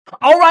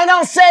All right,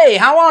 I'll say,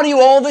 how are you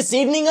all this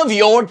evening of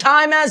your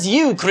time as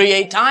you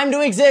create time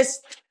to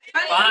exist?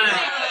 Fine.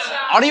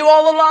 Are you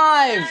all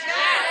alive?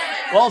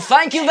 Well,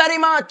 thank you very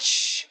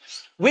much.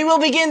 We will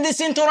begin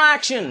this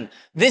interaction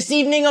this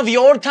evening of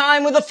your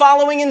time with the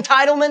following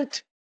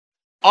entitlement: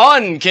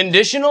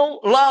 Unconditional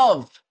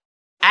Love.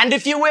 And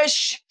if you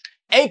wish,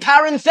 a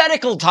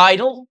parenthetical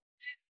title,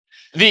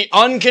 the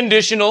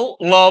Unconditional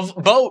Love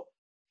Boat.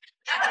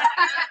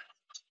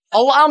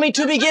 Allow me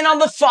to begin on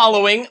the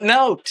following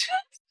note.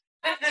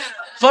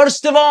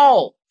 First of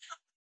all,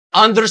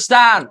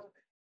 understand,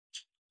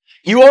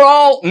 you are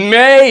all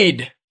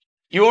made,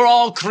 you are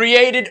all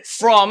created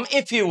from,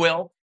 if you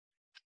will,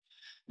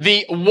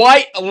 the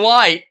white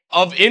light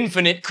of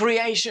infinite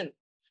creation.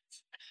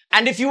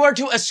 And if you were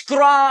to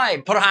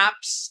ascribe,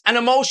 perhaps, an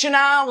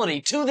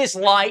emotionality to this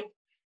light,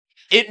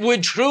 it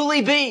would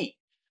truly be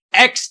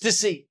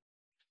ecstasy,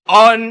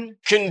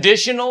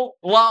 unconditional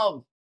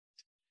love.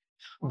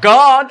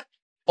 God,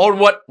 or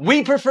what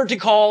we prefer to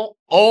call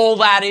all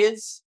that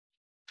is,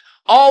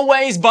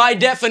 always by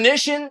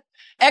definition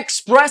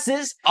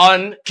expresses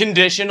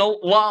unconditional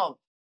love.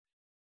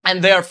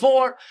 And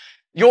therefore,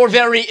 your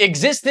very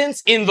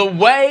existence in the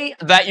way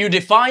that you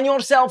define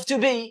yourself to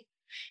be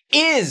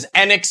is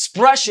an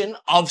expression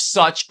of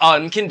such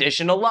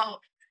unconditional love.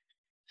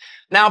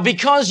 Now,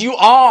 because you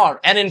are,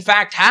 and in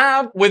fact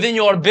have within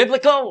your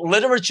biblical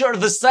literature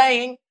the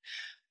saying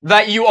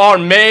that you are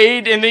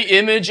made in the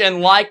image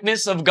and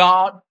likeness of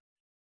God,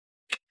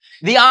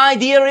 the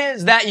idea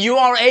is that you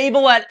are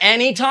able at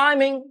any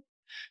timing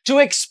to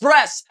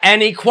express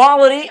any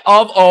quality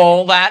of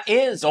all that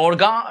is, or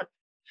God.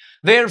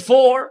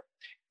 Therefore,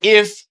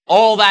 if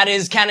all that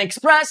is can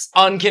express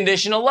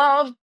unconditional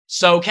love,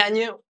 so can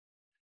you.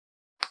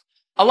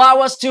 Allow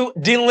us to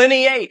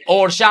delineate,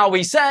 or shall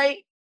we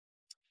say,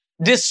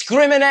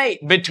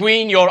 discriminate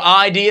between your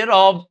idea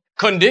of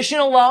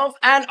conditional love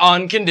and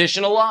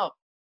unconditional love.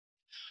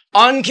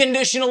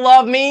 Unconditional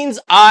love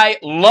means I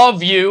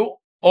love you,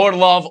 or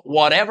love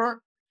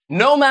whatever,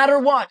 no matter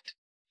what.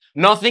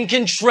 Nothing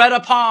can tread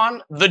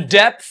upon the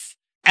depth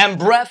and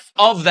breadth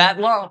of that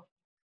love.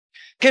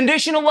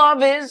 Conditional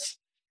love is,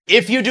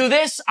 if you do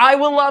this, I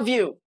will love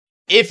you.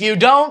 If you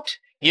don't,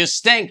 you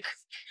stink.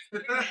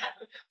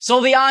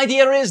 So the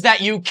idea is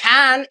that you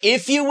can,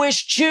 if you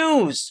wish,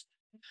 choose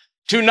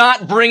to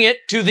not bring it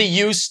to the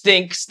you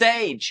stink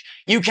stage.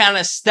 You can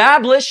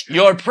establish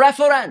your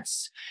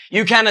preference.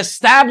 You can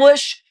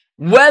establish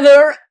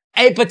whether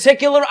a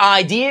particular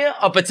idea,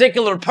 a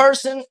particular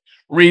person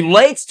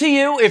relates to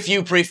you if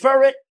you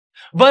prefer it,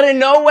 but in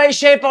no way,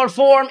 shape, or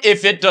form,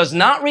 if it does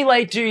not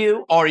relate to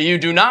you or you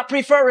do not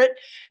prefer it,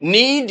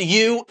 need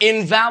you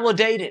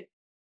invalidate it.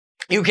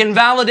 You can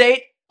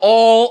validate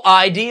all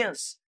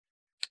ideas.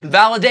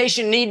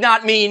 Validation need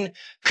not mean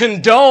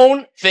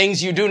condone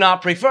things you do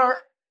not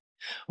prefer,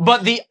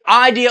 but the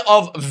idea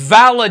of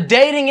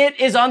validating it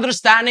is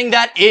understanding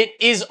that it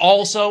is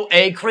also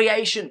a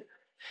creation.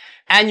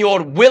 And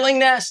your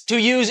willingness to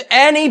use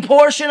any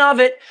portion of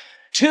it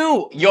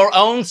to your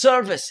own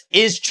service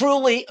is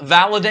truly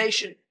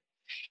validation.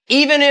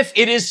 Even if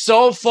it is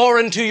so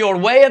foreign to your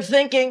way of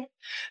thinking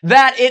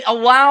that it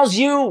allows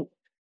you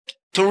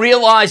to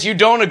realize you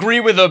don't agree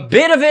with a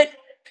bit of it,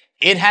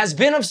 it has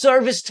been of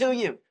service to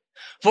you,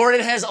 for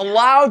it has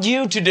allowed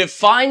you to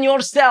define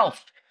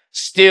yourself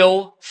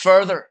still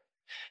further.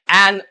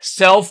 And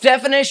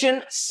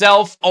self-definition,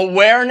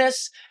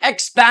 self-awareness,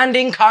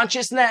 expanding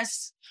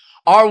consciousness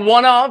are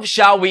one of,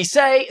 shall we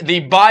say,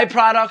 the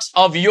byproducts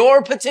of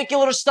your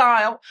particular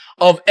style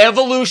of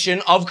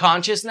evolution of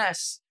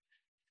consciousness.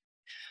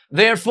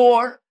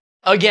 Therefore,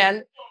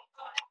 again,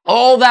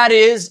 all that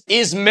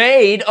is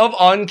made of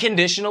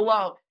unconditional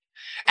love.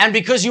 And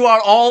because you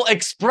are all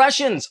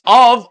expressions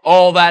of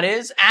all that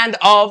is and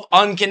of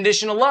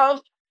unconditional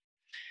love,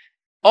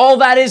 all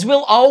that is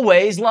will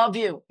always love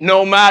you,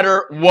 no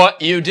matter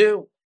what you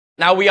do.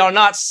 Now, we are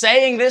not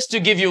saying this to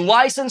give you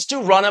license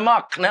to run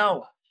amok,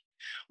 no.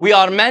 We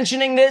are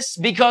mentioning this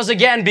because,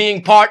 again,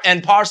 being part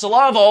and parcel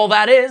of all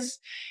that is,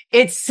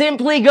 it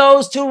simply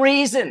goes to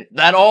reason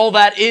that all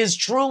that is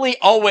truly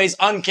always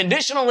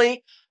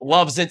unconditionally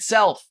loves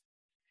itself.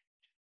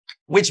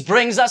 Which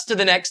brings us to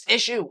the next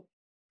issue.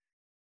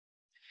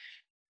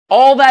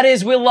 All that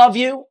is will love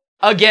you,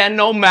 again,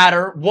 no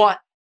matter what.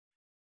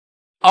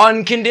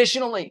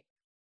 Unconditionally.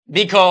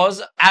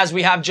 Because, as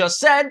we have just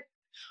said,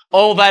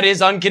 all that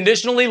is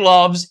unconditionally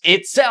loves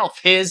itself,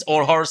 his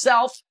or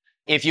herself,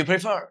 if you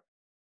prefer.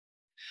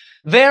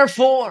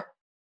 Therefore,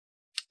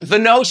 the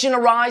notion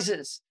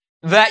arises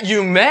that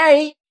you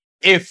may,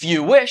 if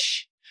you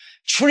wish,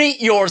 treat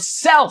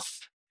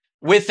yourself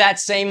with that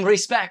same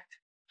respect.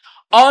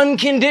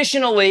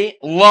 Unconditionally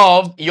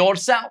love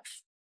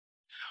yourself.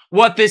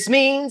 What this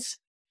means,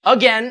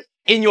 again,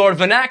 in your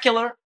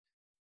vernacular,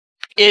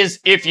 is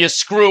if you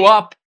screw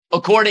up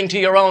according to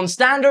your own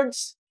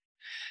standards,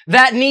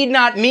 that need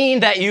not mean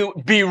that you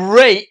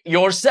berate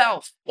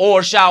yourself,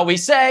 or shall we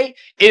say,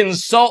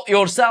 insult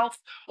yourself,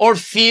 or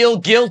feel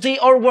guilty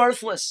or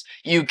worthless.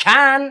 You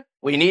can,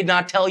 we need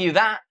not tell you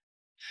that.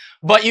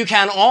 But you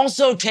can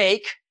also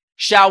take,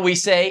 shall we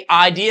say,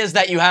 ideas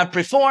that you have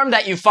performed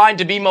that you find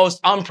to be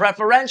most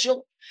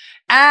unpreferential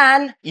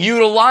and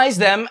utilize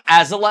them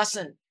as a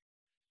lesson.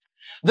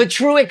 The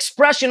true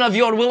expression of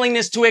your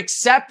willingness to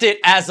accept it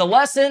as a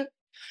lesson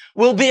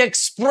will be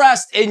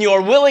expressed in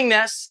your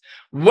willingness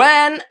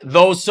when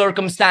those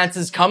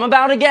circumstances come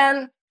about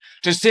again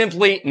to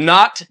simply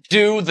not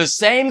do the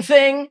same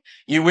thing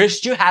you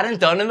wished you hadn't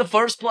done in the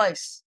first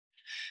place.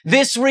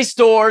 This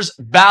restores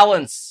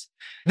balance.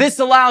 This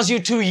allows you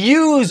to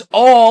use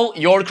all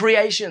your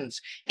creations,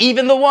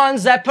 even the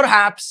ones that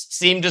perhaps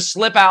seem to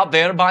slip out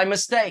there by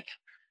mistake.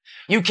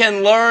 You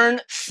can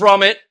learn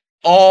from it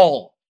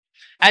all.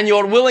 And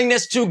your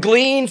willingness to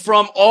glean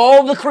from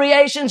all the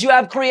creations you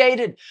have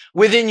created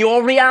within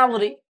your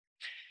reality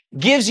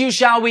gives you,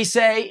 shall we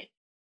say,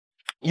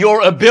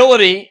 your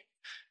ability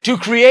to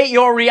create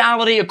your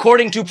reality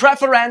according to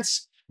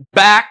preference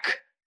back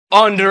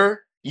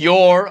under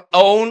your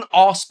own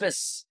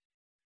auspice.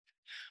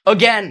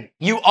 Again,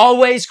 you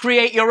always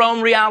create your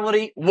own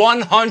reality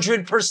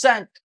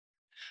 100%.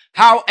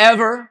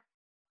 However,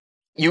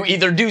 you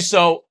either do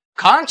so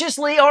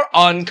consciously or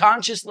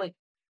unconsciously.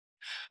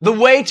 The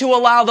way to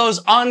allow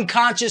those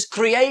unconscious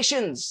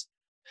creations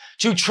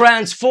to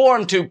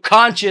transform to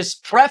conscious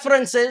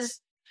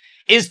preferences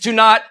is to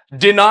not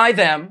deny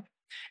them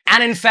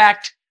and, in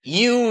fact,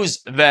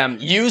 use them.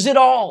 Use it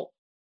all.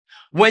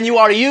 When you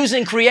are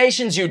using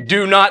creations you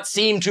do not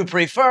seem to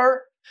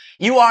prefer,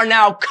 you are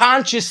now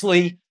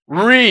consciously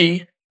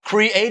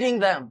recreating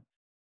them.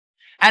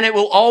 And it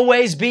will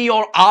always be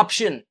your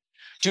option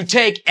to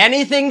take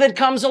anything that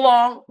comes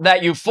along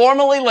that you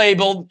formerly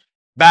labeled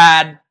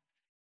bad,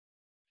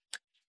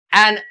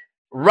 and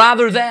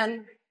rather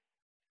than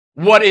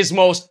what is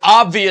most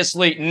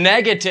obviously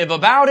negative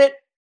about it,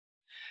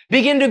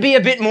 begin to be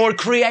a bit more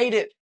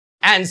creative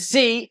and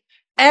see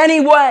any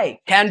way,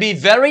 can be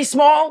very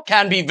small,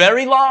 can be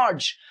very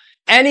large,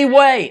 any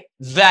way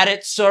that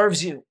it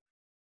serves you.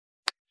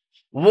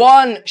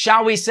 One,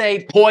 shall we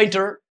say,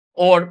 pointer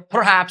or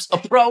perhaps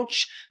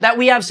approach that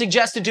we have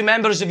suggested to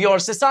members of your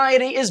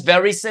society is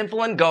very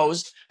simple and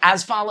goes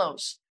as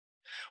follows.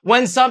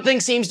 When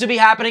something seems to be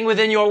happening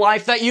within your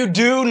life that you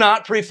do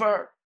not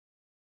prefer,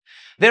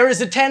 there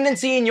is a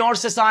tendency in your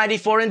society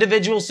for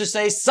individuals to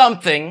say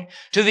something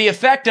to the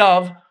effect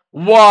of,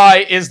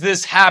 why is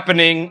this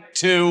happening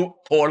to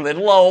poor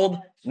little old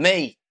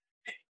me?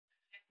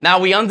 Now,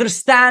 we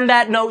understand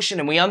that notion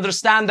and we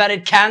understand that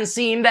it can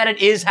seem that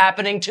it is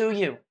happening to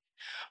you,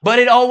 but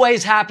it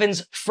always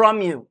happens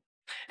from you.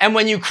 And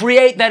when you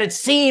create that it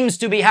seems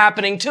to be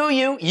happening to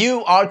you,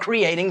 you are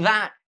creating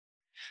that.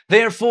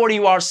 Therefore,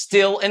 you are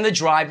still in the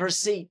driver's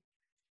seat.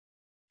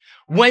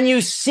 When you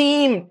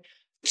seem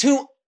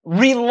to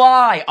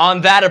rely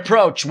on that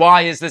approach,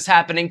 why is this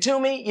happening to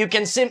me? You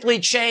can simply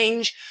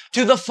change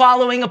to the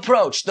following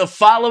approach, the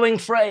following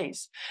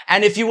phrase.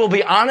 And if you will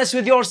be honest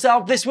with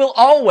yourself, this will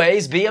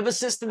always be of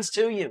assistance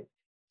to you.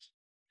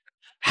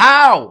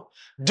 How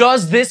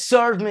does this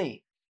serve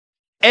me?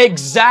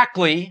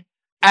 Exactly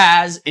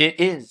as it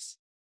is.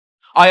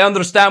 I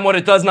understand what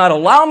it does not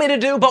allow me to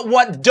do, but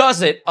what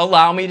does it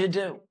allow me to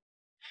do?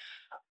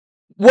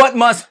 What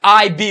must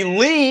I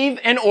believe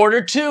in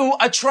order to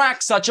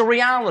attract such a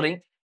reality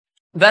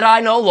that I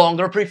no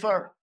longer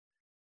prefer?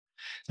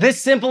 This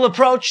simple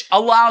approach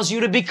allows you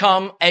to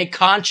become a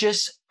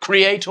conscious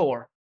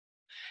creator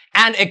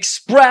and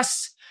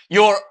express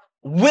your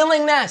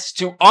willingness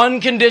to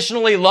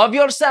unconditionally love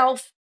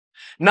yourself,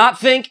 not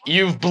think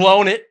you've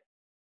blown it,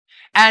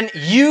 and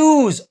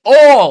use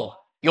all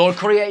your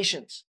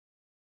creations.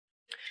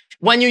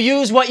 When you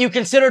use what you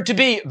consider to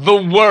be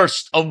the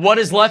worst of what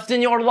is left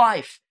in your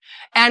life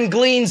and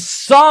glean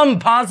some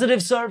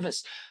positive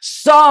service,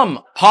 some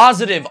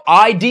positive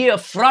idea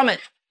from it,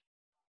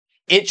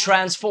 it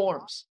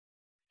transforms.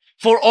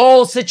 For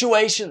all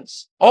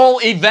situations, all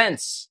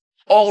events,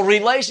 all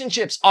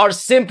relationships are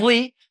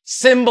simply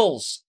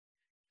symbols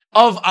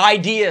of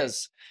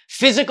ideas,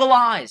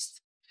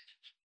 physicalized.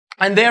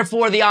 And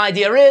therefore the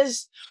idea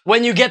is,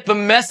 when you get the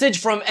message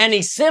from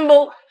any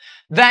symbol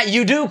that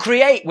you do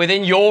create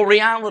within your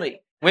reality,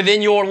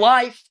 within your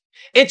life,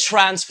 it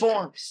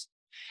transforms.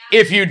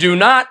 If you do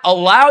not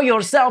allow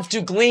yourself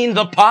to glean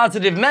the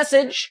positive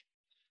message,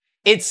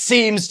 it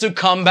seems to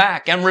come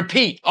back and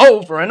repeat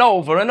over and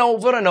over and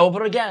over and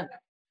over again.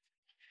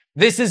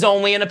 This is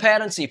only an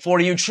apparency, for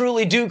you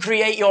truly do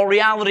create your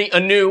reality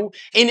anew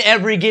in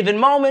every given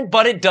moment,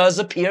 but it does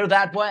appear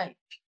that way.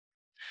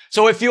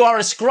 So if you are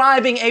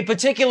ascribing a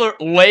particular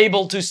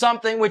label to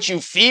something which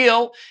you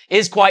feel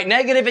is quite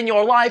negative in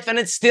your life and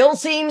it still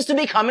seems to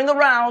be coming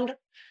around,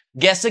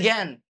 guess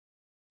again.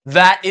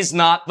 That is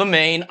not the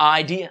main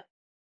idea.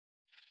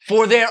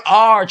 For there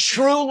are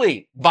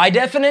truly, by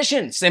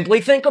definition,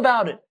 simply think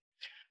about it,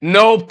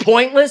 no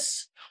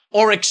pointless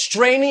or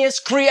extraneous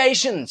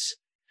creations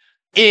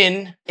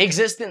in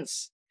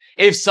existence.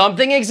 If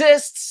something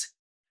exists,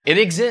 it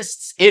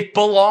exists. It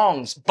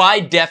belongs by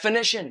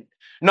definition.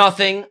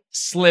 Nothing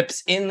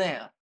slips in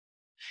there.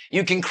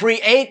 You can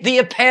create the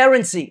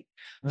apparency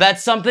that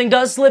something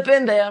does slip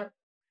in there,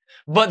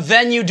 but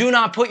then you do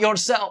not put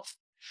yourself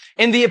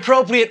in the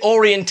appropriate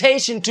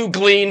orientation to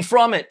glean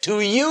from it, to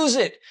use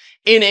it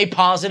in a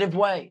positive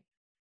way.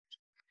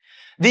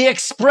 The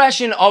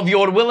expression of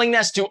your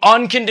willingness to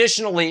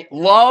unconditionally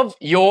love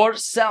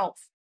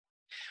yourself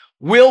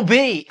will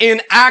be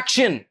in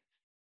action.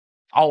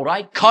 All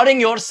right,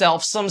 cutting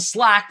yourself some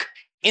slack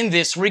in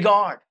this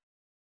regard.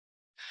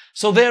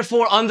 So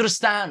therefore,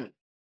 understand,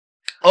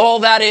 all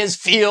that is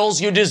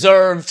feels you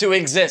deserve to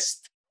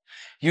exist.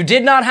 You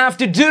did not have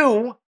to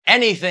do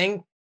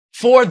anything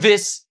for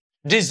this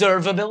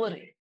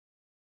deservability.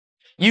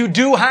 You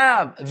do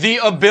have the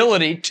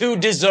ability to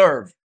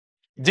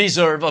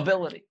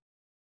deservability.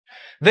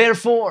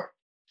 Therefore,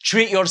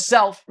 treat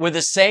yourself with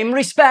the same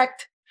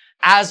respect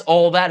as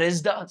all that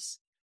is does.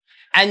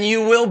 And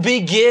you will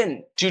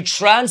begin to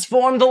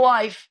transform the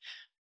life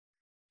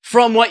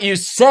from what you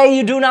say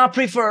you do not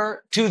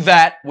prefer to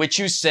that which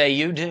you say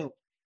you do.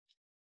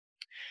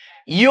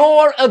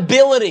 Your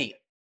ability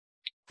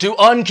to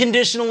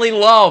unconditionally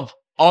love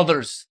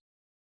others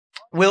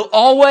will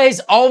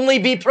always only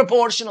be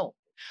proportional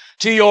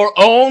to your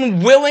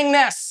own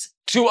willingness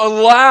to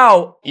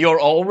allow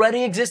your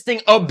already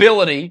existing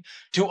ability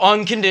to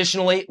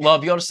unconditionally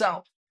love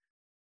yourself.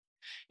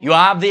 You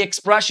have the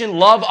expression,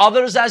 love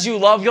others as you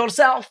love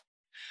yourself.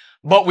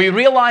 But we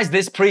realize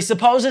this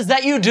presupposes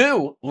that you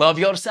do love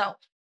yourself.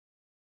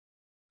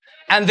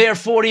 And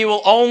therefore, you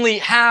will only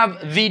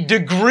have the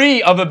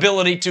degree of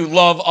ability to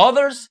love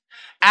others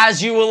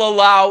as you will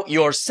allow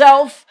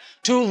yourself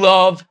to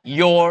love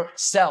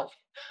yourself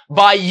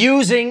by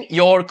using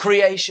your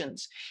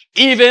creations,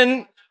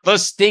 even the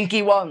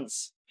stinky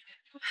ones.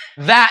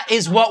 That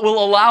is what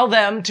will allow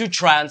them to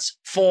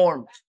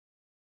transform.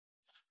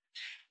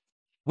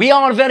 We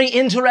are very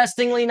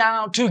interestingly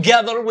now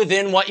together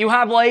within what you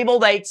have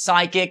labeled a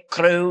psychic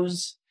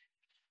cruise.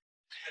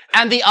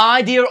 And the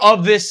idea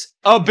of this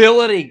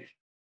ability,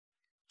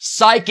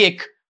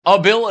 psychic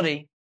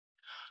ability,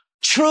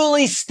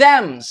 truly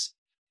stems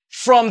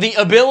from the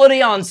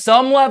ability on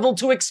some level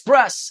to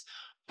express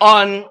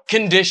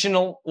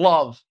unconditional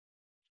love.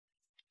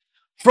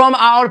 From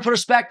our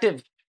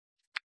perspective,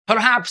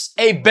 perhaps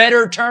a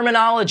better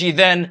terminology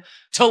than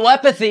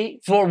telepathy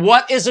for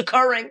what is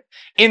occurring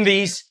in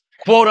these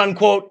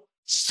quote-unquote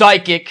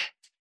psychic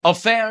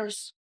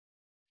affairs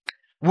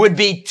would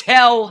be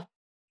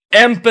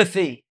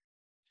empathy.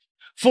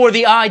 For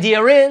the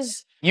idea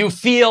is you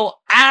feel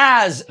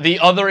as the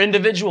other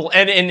individual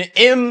and in an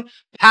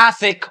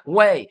empathic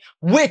way,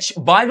 which,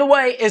 by the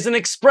way, is an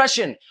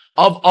expression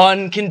of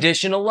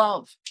unconditional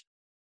love.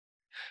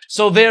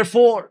 So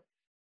therefore,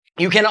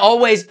 you can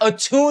always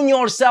attune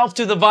yourself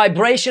to the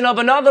vibration of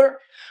another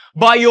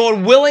by your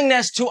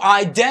willingness to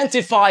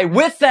identify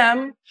with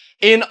them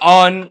in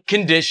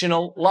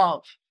unconditional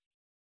love.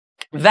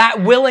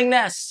 That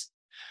willingness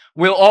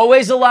will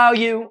always allow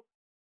you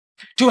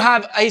to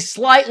have a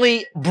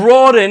slightly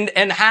broadened,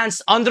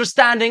 enhanced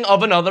understanding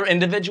of another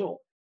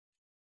individual.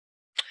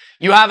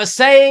 You have a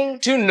saying,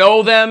 to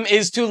know them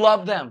is to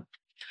love them.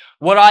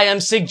 What I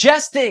am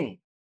suggesting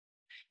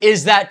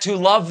is that to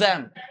love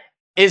them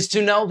is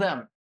to know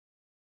them.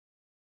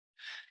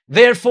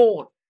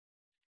 Therefore,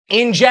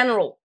 in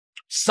general,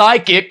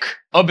 psychic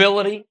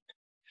ability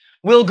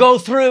will go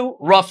through,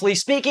 roughly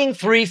speaking,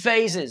 3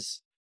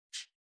 phases.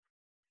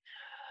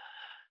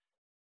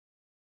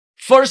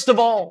 First of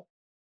all,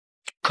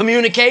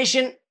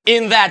 communication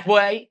in that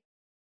way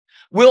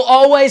will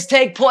always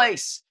take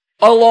place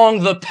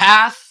along the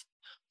path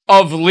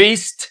of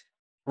least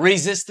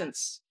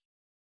resistance.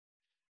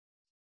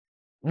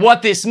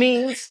 What this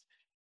means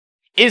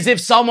is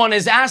if someone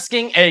is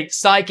asking a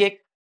psychic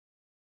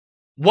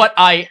what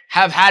I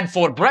have had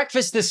for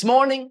breakfast this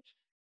morning,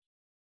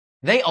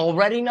 they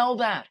already know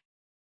that.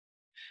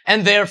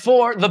 And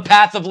therefore, the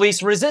path of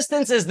least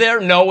resistance is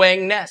their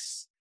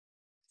knowingness.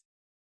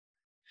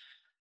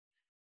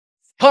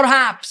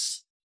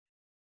 Perhaps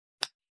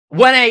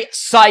when a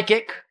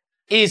psychic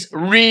is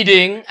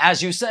reading,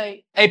 as you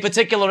say, a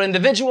particular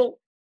individual,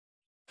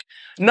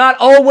 not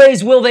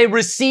always will they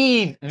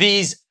receive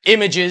these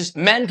images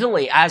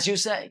mentally, as you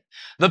say.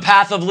 The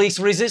path of least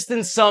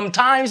resistance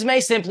sometimes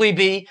may simply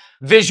be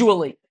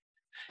visually.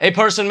 A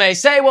person may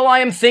say, well, I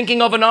am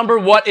thinking of a number.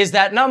 What is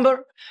that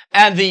number?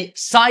 And the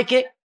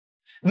psychic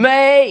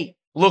may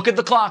look at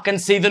the clock and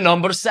see the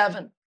number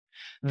 7.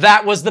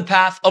 That was the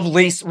path of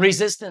least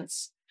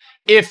resistance.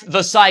 If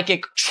the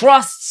psychic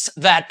trusts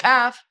that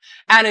path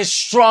and is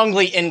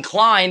strongly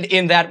inclined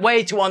in that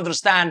way to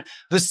understand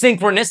the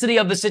synchronicity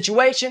of the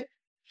situation,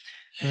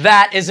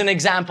 that is an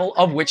example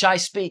of which I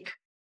speak.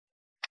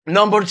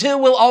 Number 2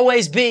 will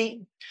always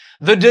be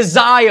the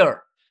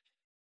desire,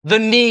 the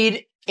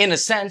need, in a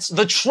sense,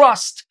 the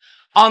trust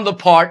on the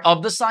part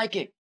of the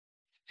psychic.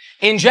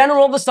 In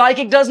general, the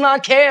psychic does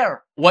not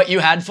care what you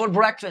had for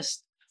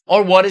breakfast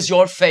or what is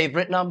your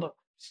favorite number.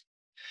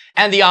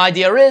 And the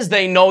idea is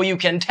they know you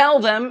can tell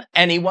them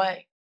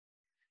anyway.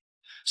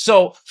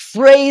 So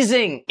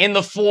phrasing in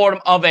the form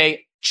of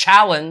a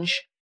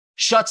challenge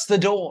shuts the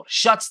door,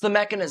 shuts the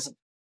mechanism.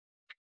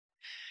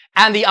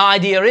 And the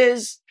idea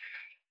is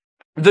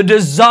the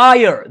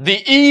desire,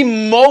 the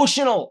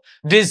emotional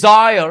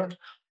desire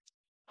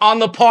on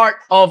the part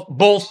of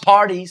both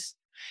parties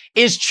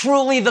is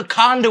truly the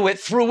conduit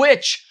through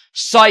which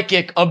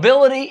psychic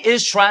ability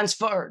is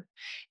transferred.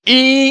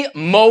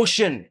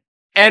 Emotion,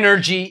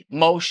 energy,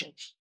 motion.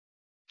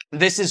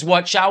 This is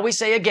what, shall we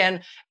say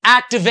again,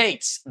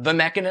 activates the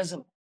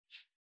mechanism.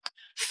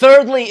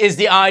 Thirdly is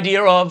the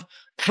idea of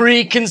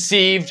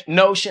preconceived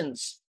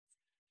notions.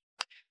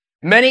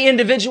 Many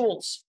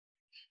individuals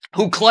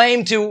who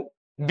claim to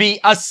be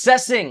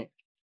assessing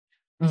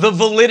the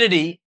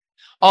validity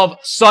of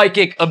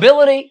psychic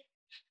ability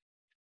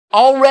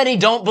already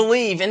don't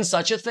believe in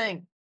such a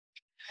thing.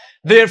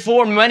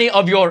 Therefore, many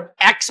of your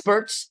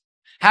experts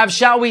have,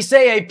 shall we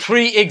say, a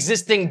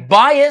pre-existing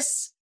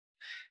bias,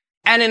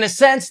 and in a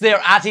sense,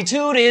 their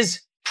attitude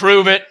is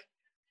prove it.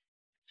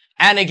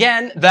 And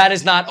again, that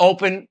is not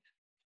open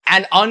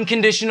and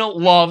unconditional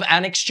love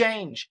and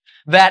exchange.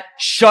 That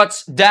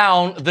shuts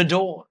down the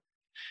door.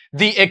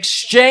 The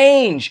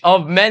exchange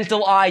of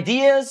mental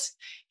ideas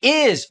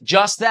is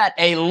just that,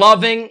 a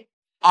loving,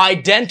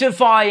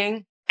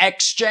 identifying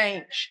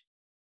exchange.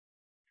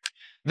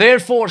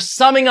 Therefore,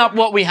 summing up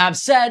what we have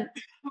said,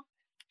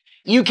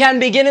 you can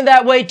begin in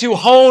that way to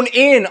hone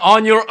in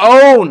on your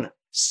own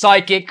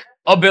psychic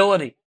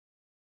ability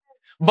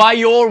by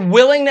your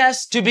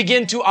willingness to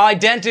begin to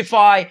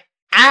identify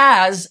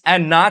as,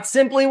 and not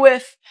simply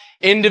with,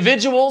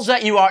 individuals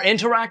that you are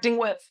interacting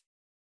with.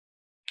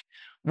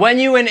 When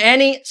you in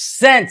any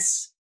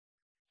sense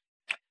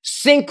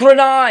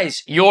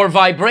synchronize your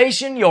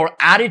vibration, your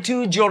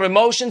attitude, your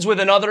emotions with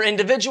another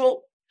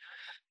individual,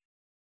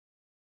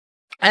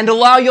 and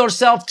allow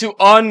yourself to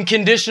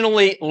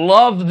unconditionally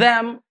love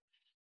them,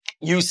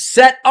 you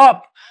set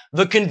up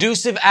the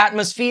conducive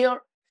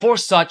atmosphere for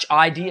such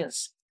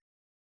ideas.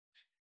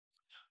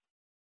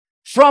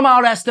 From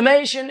our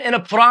estimation, in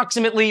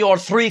approximately your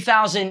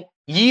 3,000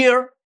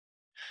 year,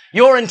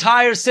 your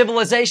entire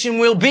civilization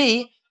will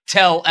be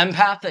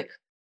telepathic.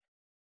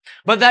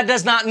 But that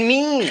does not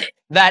mean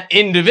that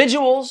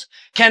individuals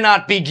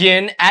cannot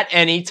begin at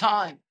any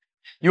time.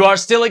 You are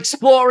still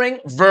exploring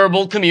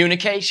verbal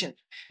communication.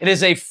 It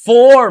is a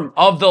form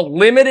of the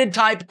limited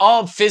type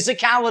of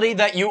physicality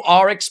that you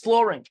are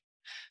exploring.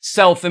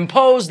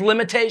 Self-imposed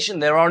limitation.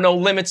 There are no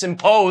limits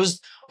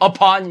imposed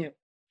upon you.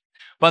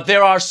 But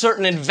there are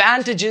certain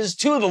advantages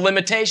to the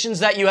limitations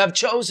that you have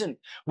chosen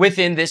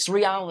within this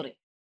reality.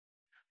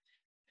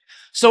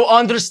 So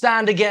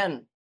understand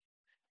again,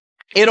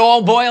 it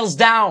all boils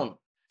down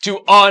to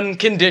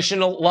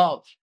unconditional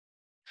love.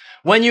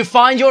 When you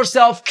find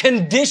yourself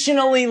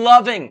conditionally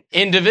loving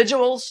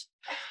individuals,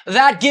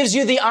 that gives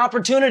you the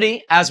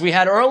opportunity, as we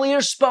had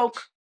earlier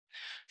spoke,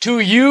 to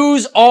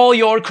use all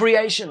your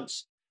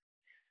creations.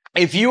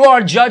 If you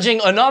are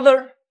judging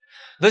another,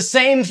 the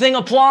same thing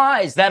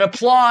applies that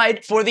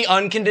applied for the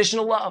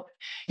unconditional love.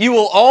 You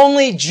will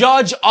only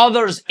judge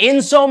others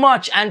in so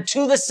much and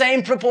to the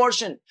same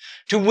proportion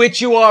to which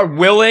you are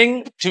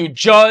willing to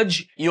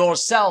judge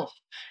yourself.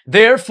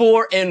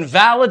 Therefore,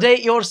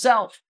 invalidate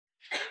yourself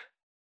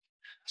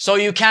so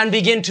you can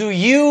begin to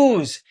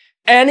use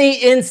any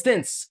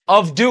instance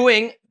of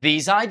doing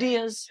these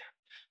ideas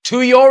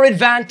to your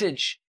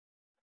advantage.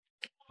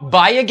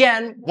 By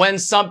again, when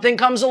something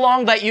comes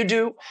along that you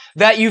do,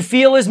 that you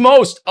feel is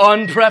most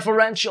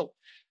unpreferential,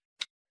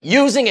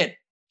 using it,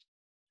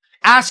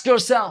 ask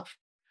yourself,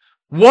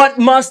 what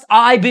must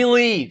I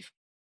believe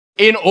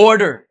in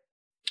order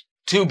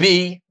to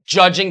be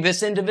judging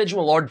this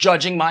individual or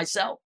judging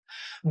myself?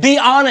 Be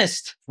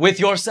honest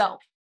with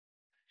yourself.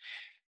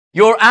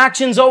 Your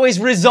actions always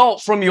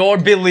result from your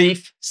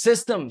belief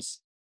systems.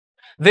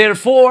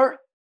 Therefore,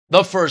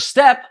 the first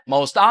step,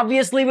 most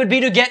obviously, would be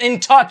to get in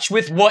touch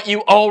with what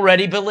you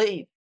already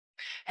believe.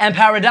 And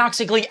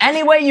paradoxically,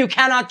 anyway, you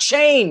cannot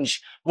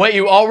change what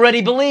you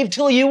already believe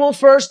till you will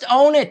first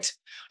own it,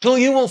 till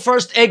you will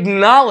first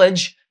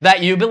acknowledge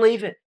that you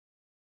believe it.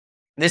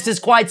 This is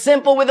quite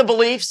simple with the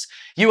beliefs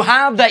you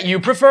have that you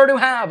prefer to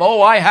have.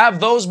 Oh, I have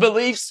those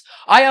beliefs.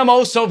 I am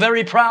oh so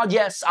very proud.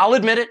 Yes, I'll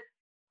admit it.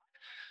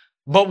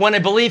 But when a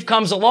belief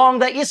comes along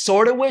that you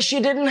sort of wish you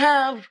didn't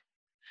have,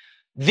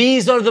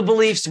 these are the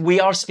beliefs we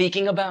are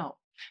speaking about.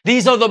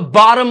 These are the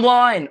bottom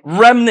line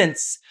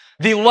remnants,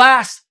 the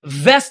last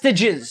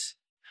vestiges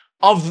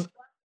of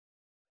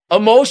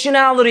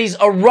emotionalities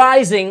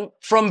arising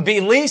from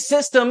belief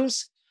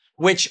systems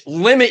which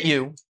limit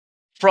you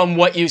from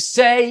what you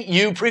say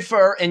you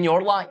prefer in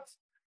your life.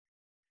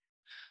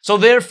 So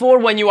therefore,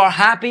 when you are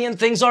happy and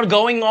things are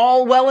going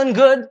all well and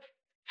good,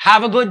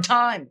 have a good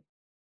time.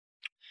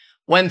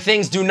 When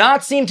things do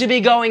not seem to be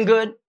going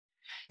good,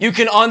 you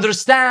can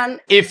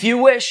understand, if you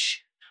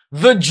wish,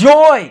 the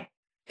joy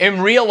in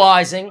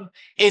realizing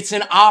it's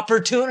an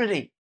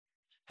opportunity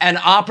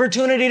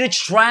to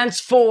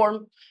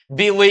transform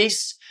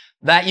beliefs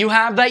that you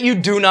have that you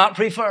do not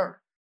prefer.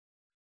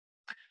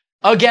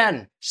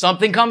 Again,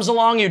 something comes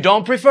along you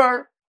don't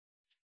prefer.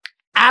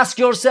 Ask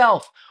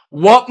yourself,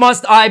 what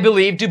must I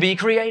believe to be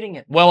creating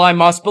it? Well, I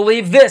must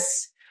believe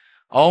this.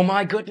 Oh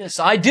my goodness,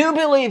 I do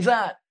believe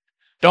that.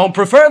 Don't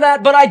prefer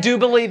that, but I do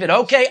believe it.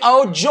 Okay,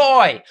 oh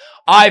joy.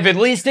 I've at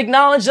least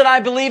acknowledged that I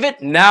believe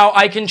it. Now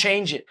I can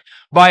change it.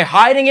 By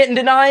hiding it and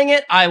denying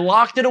it, I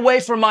locked it away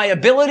from my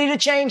ability to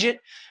change it.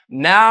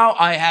 Now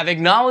I have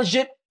acknowledged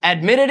it,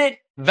 admitted it,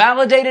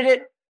 validated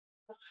it.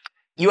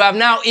 You have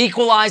now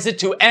equalized it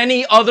to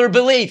any other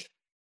belief.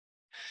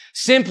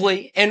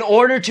 Simply, in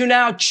order to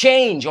now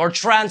change or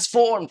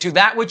transform to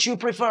that which you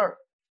prefer,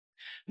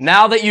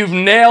 now that you've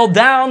nailed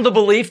down the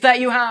belief that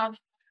you have,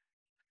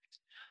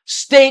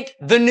 state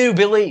the new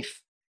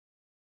belief.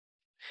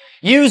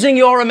 Using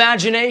your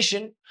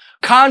imagination,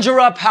 conjure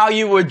up how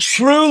you would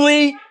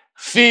truly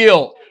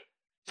feel.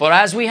 For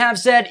as we have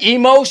said,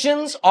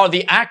 emotions are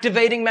the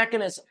activating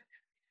mechanism.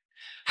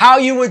 How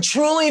you would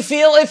truly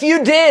feel if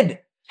you did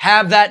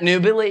have that new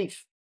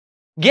belief.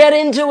 Get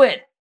into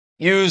it.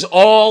 Use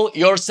all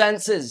your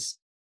senses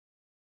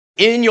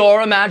in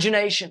your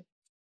imagination.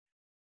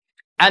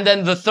 And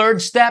then the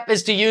third step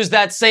is to use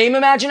that same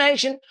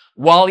imagination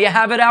while you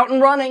have it out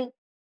and running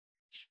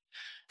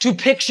to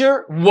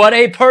picture what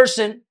a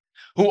person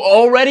who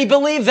already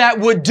believed that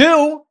would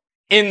do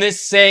in this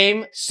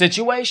same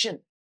situation.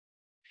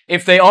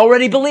 If they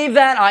already believe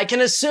that, I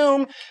can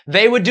assume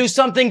they would do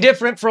something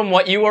different from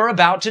what you are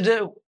about to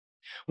do.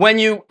 When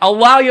you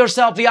allow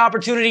yourself the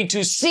opportunity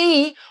to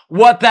see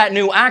what that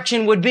new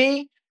action would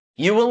be,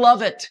 you will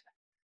love it.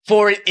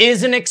 For it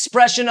is an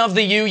expression of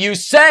the you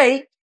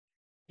say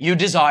you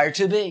desire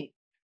to be.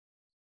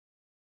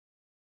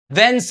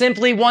 Then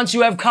simply, once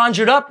you have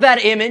conjured up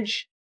that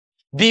image,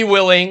 be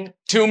willing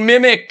to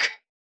mimic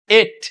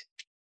it.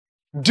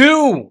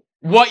 Do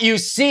what you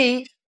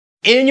see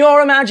in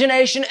your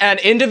imagination an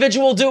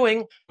individual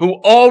doing who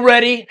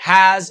already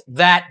has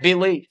that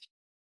belief.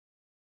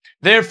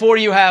 Therefore,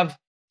 you have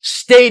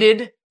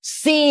stated,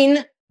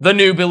 seen the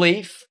new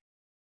belief,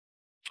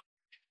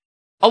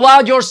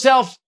 allowed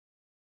yourself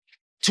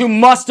to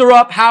muster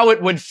up how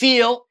it would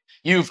feel.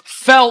 You've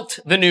felt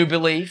the new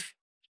belief.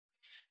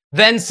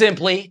 Then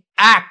simply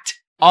act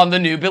on the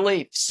new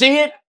belief. See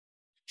it,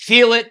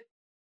 feel it,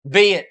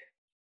 be it.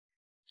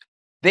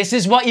 This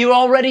is what you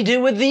already do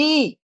with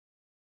the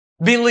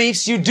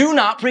beliefs you do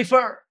not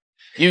prefer.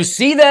 You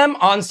see them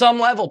on some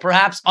level,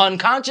 perhaps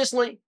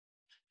unconsciously,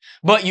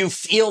 but you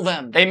feel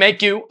them. They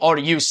make you, or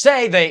you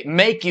say they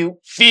make you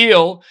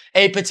feel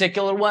a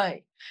particular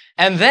way.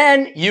 And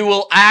then you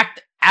will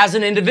act as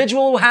an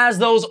individual who has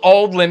those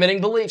old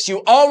limiting beliefs.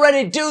 You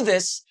already do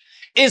this,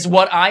 is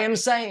what I am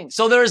saying.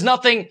 So there is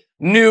nothing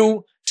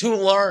new to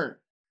learn.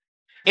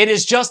 It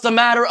is just a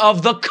matter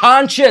of the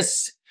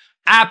conscious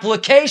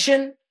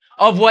application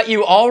of what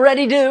you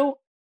already do,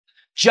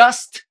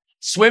 just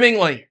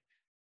swimmingly.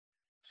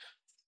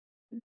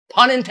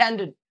 Pun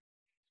intended.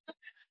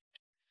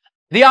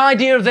 The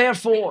idea,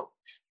 therefore,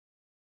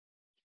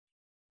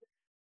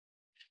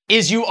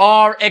 is you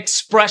are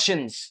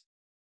expressions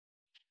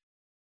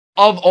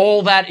of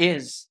all that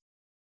is.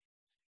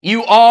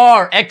 You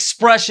are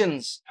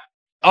expressions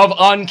of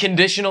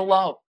unconditional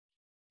love.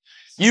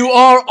 You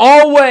are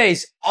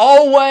always,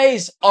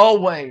 always,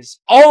 always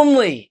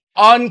only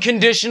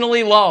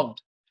unconditionally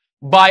loved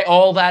by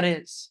all that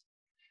is.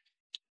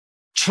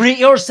 Treat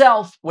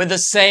yourself with the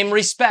same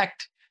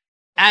respect,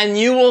 and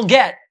you will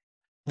get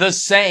the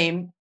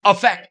same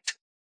effect.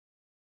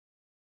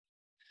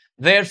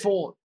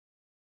 Therefore,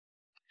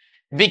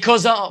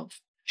 because of,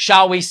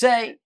 shall we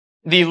say,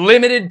 the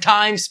limited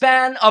time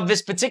span of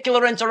this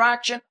particular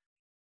interaction,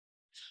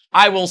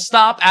 I will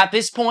stop at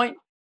this point.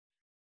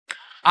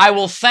 I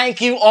will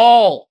thank you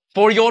all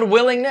for your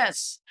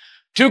willingness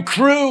to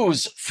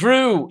cruise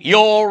through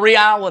your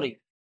reality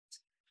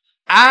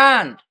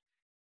and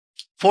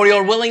for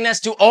your willingness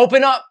to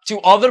open up to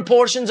other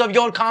portions of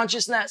your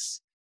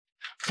consciousness.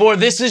 For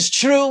this is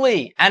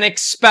truly an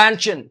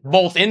expansion,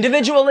 both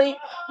individually,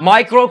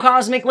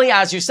 microcosmically,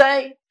 as you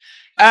say,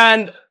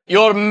 and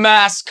your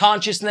mass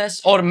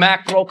consciousness or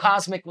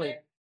macrocosmically.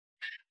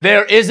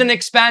 There is an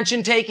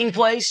expansion taking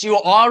place. You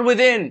are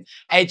within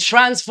a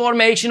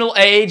transformational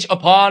age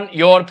upon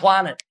your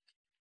planet.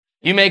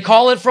 You may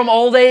call it from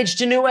old age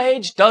to new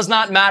age. Does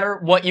not matter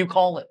what you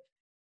call it.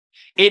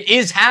 It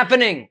is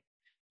happening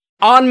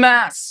en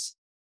masse.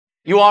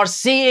 You are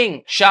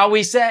seeing, shall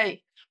we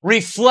say,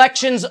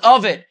 reflections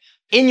of it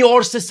in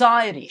your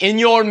society, in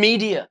your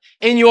media,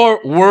 in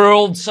your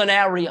world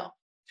scenario.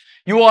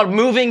 You are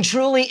moving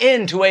truly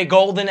into a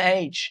golden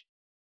age.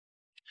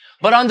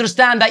 But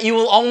understand that you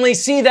will only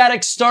see that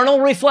external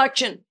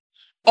reflection.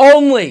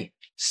 Only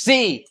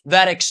see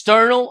that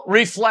external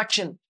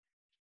reflection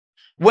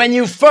when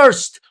you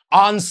first,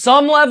 on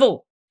some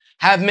level,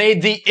 have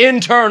made the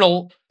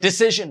internal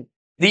decision,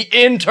 the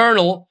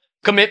internal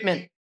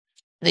commitment,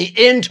 the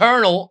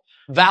internal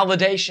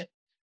validation.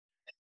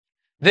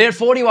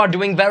 Therefore, you are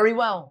doing very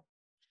well.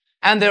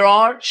 And there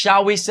are,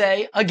 shall we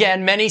say,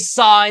 again, many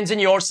signs in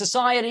your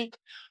society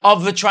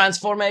of the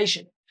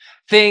transformation.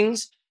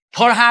 Things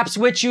perhaps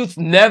which you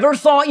never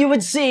thought you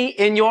would see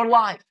in your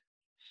life.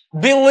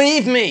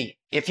 Believe me,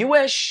 if you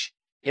wish,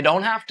 you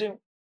don't have to.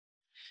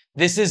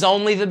 This is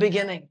only the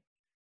beginning.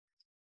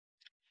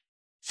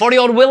 for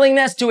your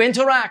willingness to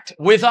interact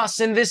with us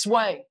in this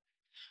way.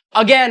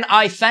 Again,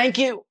 I thank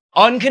you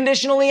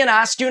unconditionally and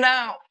ask you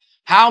now,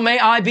 how may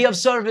I be of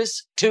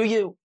service to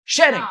you?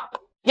 Sharing.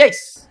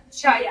 Yes.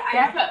 Sure, yeah, I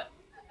have a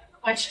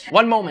question.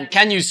 One moment.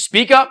 Can you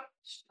speak up?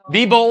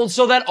 Be bold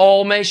so that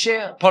all may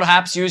share.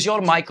 Perhaps use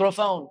your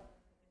microphone.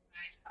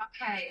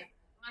 Okay,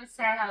 I want to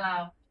say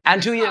hello.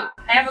 And to you.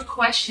 I have a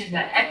question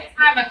that every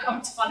time I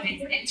come to one of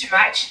these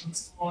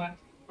interactions or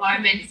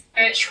I'm in this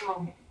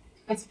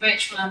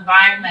virtual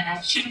environment, I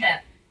shouldn't.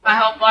 My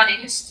whole body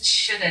just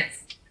shouldn't.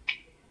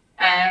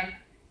 Can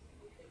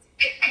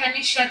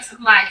you shed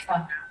some light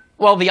on that?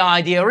 Well, the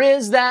idea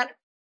is that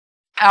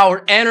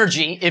our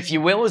energy, if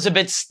you will, is a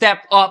bit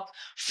step up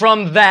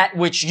from that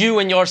which you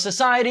and your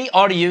society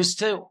are used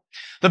to.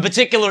 The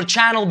particular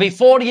channel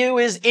before you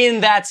is,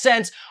 in that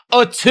sense,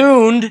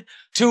 attuned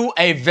to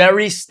a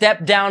very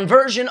stepped down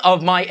version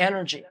of my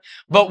energy.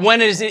 But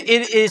when it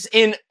is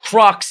in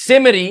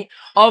proximity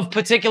of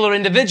particular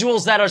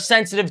individuals that are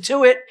sensitive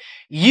to it,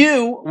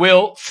 you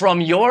will, from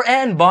your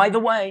end, by the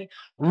way,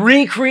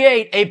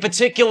 recreate a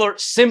particular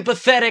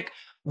sympathetic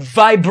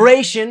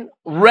vibration,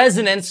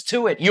 resonance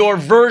to it, your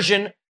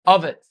version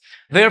of it.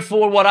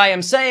 Therefore, what I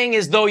am saying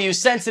is, though you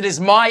sense it is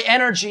my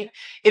energy,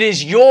 it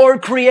is your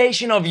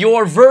creation of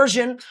your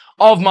version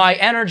of my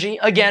energy,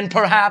 again,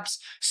 perhaps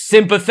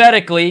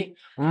sympathetically,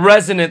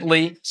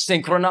 resonantly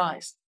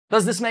synchronized.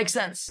 Does this make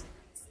sense?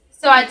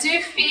 So I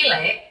do feel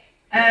it.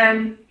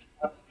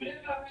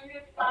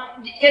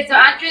 So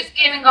Andrew's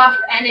giving off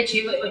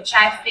energy, which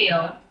I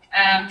feel.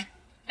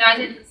 No, I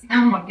didn't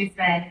understand what you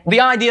said.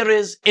 The idea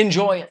is,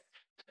 enjoy it.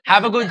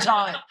 Have a good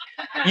time.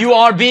 You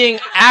are being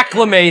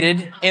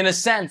acclimated in a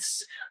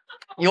sense.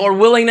 Your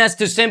willingness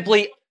to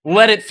simply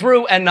let it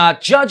through and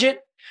not judge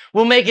it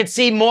will make it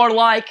seem more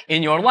like,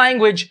 in your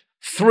language,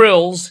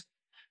 thrills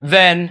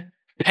than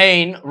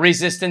pain,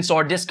 resistance,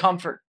 or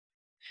discomfort.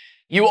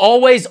 You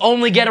always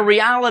only get a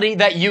reality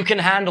that you can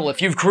handle.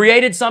 If you've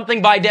created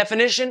something by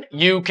definition,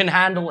 you can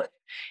handle it.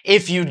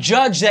 If you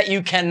judge that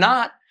you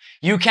cannot,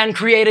 you can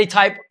create a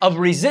type of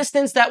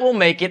resistance that will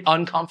make it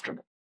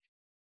uncomfortable.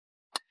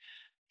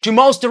 To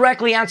most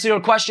directly answer your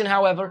question,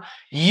 however,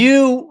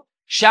 you,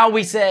 shall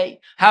we say,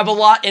 have a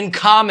lot in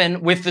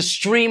common with the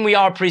stream we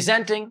are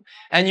presenting,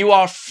 and you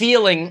are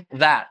feeling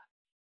that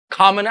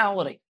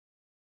commonality.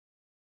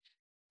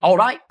 All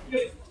right?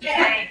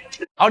 Okay.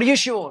 Are you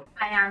sure?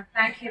 I am.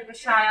 Thank you,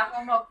 Bashar. I have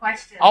one more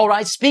question. All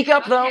right. Speak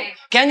up, though. Okay.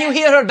 Can you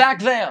hear her back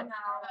there? No.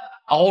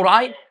 All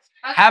right.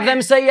 Okay. Have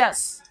them say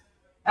yes.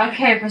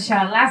 Okay,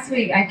 Bashar. Last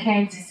week I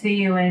came to see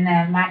you in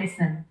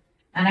Madison,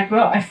 and I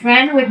brought a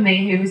friend with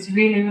me who was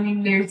really, really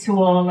new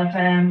to all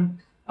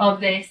of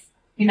this.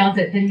 You know,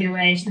 the new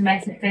age, the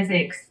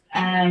metaphysics.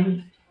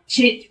 When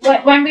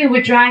we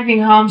were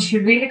driving home, she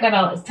really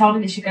told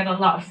me that she got a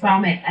lot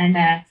from it, and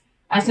I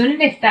was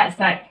wondering if that's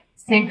like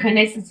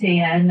synchronicity,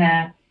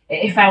 and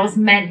if I was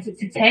meant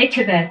to take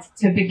her there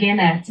to begin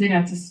her,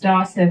 to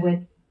start her with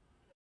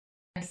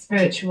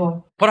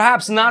spiritual.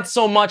 Perhaps not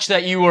so much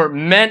that you were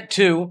meant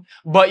to,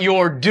 but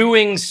your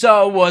doing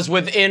so was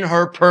within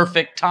her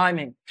perfect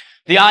timing.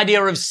 The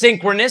idea of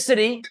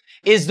synchronicity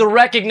is the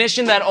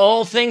recognition that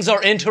all things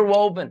are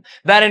interwoven,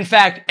 that in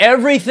fact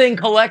everything,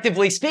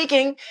 collectively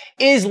speaking,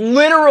 is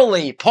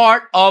literally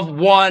part of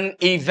one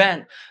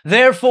event.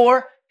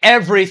 Therefore,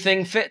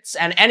 everything fits,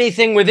 and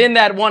anything within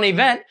that one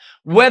event,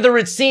 whether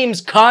it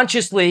seems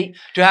consciously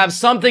to have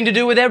something to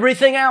do with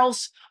everything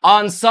else,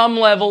 on some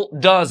level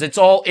does. It's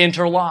all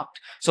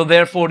interlocked. So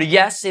therefore,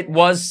 yes, it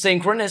was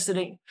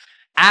synchronicity.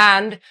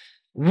 And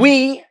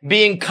we,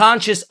 being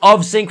conscious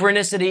of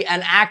synchronicity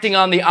and acting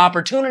on the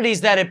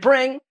opportunities that it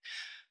brings,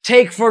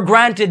 take for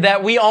granted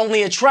that we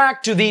only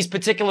attract to these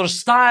particular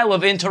style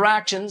of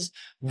interactions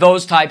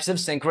those types of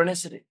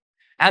synchronicity.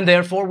 And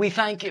therefore, we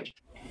thank you.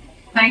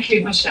 Thank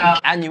you, Michelle.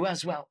 And you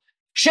as well.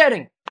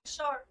 Sharing.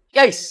 Sure.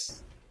 Yes.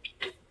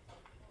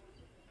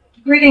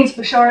 Greetings,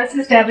 Bashar. This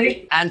is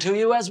Debbie. And to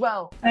you as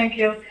well. Thank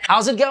you.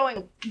 How's it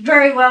going?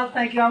 Very well,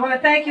 thank you. I want to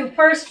thank you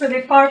first for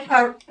the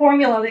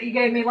formula that you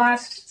gave me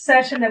last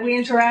session that we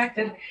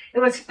interacted. It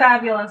was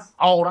fabulous.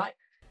 All right.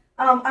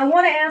 I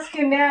want to ask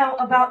you now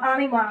about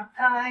Anima.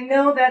 I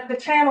know that the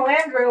channel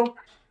Andrew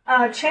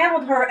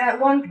channeled her at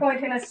one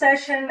point in a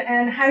session,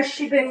 and has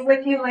she been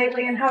with you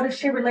lately, and how does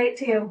she relate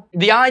to you?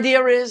 The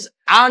idea is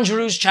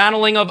Andrew's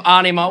channeling of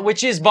Anima,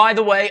 which is, by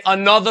the way,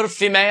 another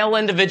female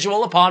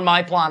individual upon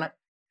my planet,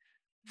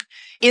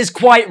 is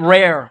quite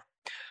rare.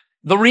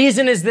 The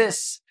reason is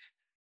this.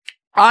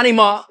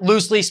 Anima,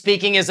 loosely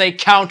speaking, is a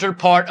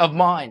counterpart of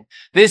mine.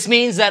 This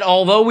means that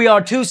although we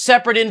are two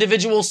separate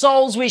individual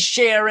souls, we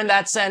share, in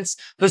that sense,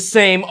 the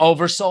same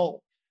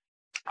oversoul.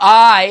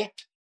 I,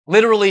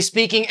 literally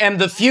speaking, am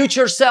the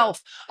future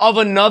self of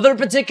another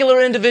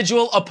particular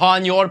individual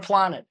upon your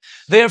planet.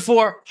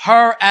 Therefore,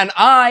 her and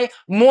I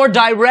more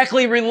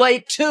directly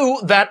relate to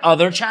that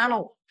other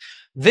channel.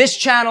 This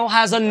channel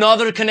has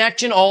another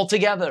connection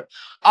altogether.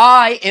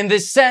 I, in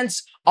this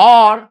sense,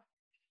 are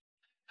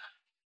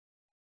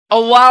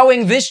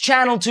allowing this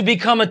channel to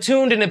become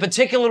attuned in a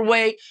particular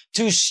way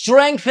to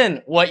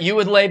strengthen what you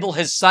would label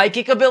his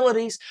psychic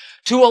abilities,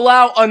 to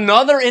allow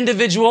another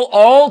individual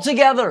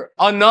altogether,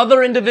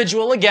 another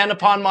individual again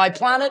upon my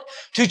planet,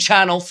 to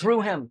channel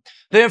through him.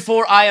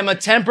 Therefore, I am a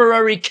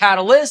temporary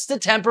catalyst, a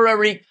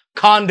temporary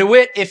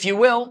conduit, if you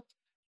will.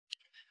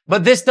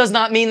 But this does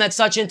not mean that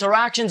such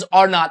interactions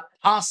are not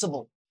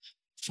possible.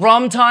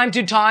 From time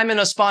to time, in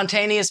a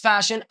spontaneous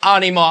fashion,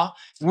 anima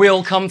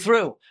will come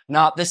through.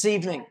 Not this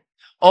evening.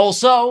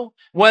 Also,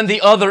 when the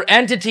other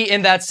entity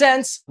in that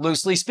sense,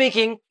 loosely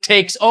speaking,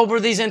 takes over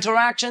these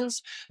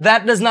interactions,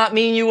 that does not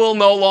mean you will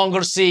no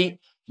longer see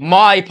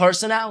my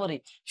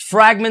personality.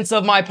 Fragments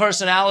of my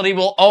personality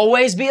will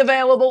always be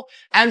available,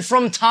 and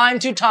from time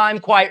to time,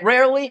 quite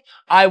rarely,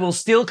 I will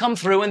still come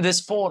through in this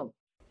form.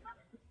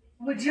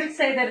 Would you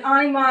say that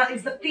anima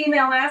is the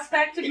female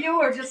aspect of you,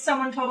 or just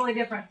someone totally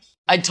different?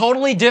 A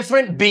totally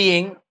different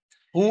being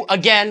who,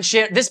 again,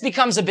 this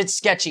becomes a bit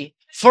sketchy.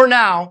 For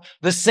now,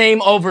 the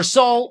same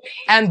oversoul,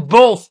 and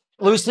both,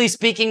 loosely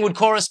speaking, would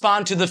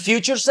correspond to the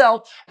future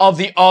self of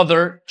the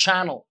other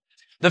channel.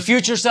 The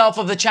future self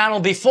of the channel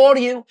before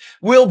you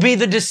will be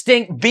the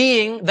distinct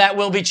being that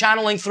will be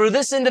channeling through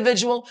this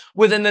individual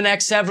within the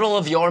next several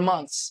of your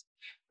months.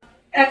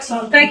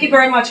 Excellent. Thank you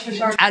very much,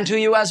 Bashar. And to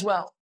you as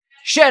well.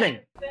 Shedding.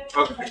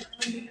 Okay.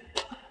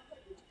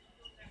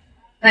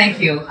 Thank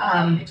you.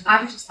 I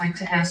would just like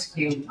to ask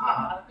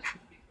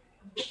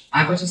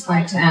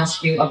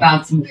you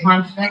about some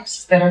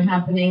conflicts that are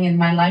happening in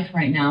my life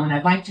right now, and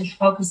I'd like to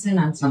focus in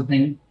on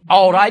something.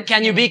 All right.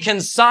 Can you be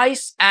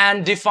concise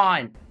and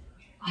define?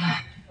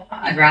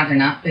 I'd rather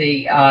not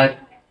be. Well,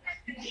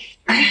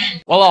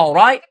 all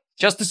right.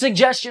 Just a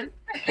suggestion.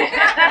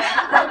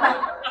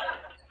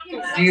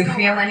 Do you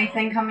feel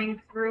anything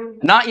coming through?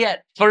 Not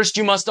yet. First,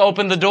 you must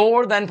open the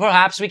door, then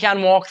perhaps we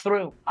can walk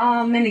through.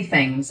 Many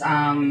things.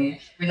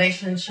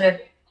 Relationships,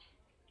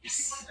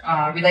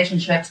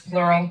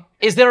 plural.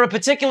 Is there a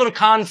particular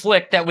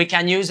conflict that we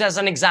can use as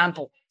an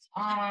example?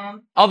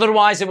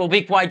 Otherwise, it will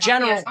be quite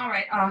general. Yes, all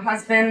right.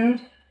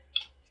 Husband,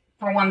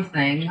 for one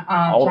thing.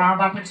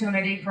 Job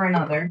opportunity for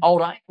another. All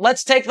right.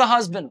 Let's take the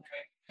husband.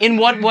 In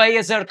what way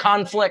is there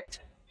conflict?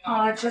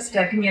 Just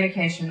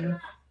communication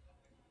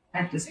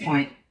at this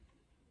point.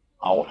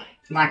 All right.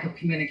 Lack of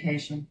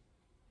communication.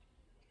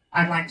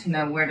 I'd like to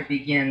know where to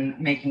begin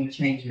making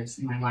changes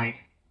in my life.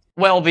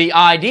 Well, the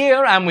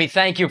idea, and we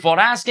thank you for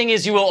asking,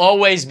 is you will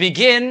always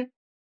begin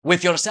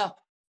with yourself.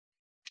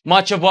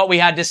 Much of what we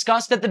had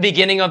discussed at the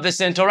beginning of this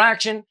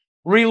interaction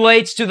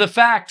relates to the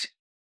fact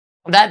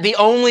that the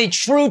only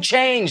true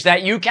change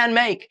that you can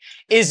make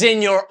is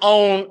in your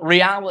own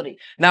reality.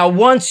 Now,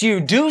 once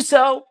you do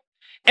so,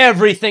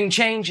 everything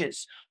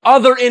changes.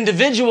 Other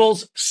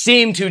individuals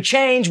seem to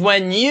change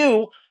when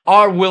you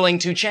are willing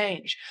to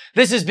change.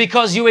 This is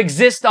because you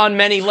exist on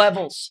many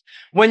levels.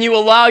 When you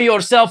allow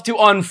yourself to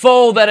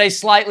unfold at a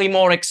slightly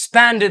more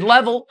expanded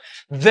level,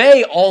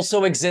 they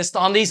also exist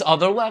on these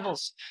other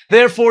levels.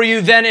 Therefore, you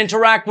then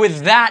interact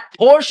with that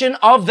portion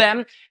of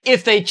them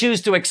if they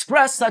choose to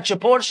express such a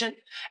portion.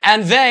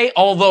 And they,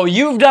 although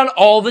you've done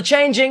all the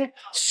changing,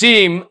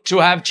 seem to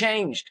have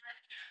changed.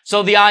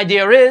 So the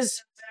idea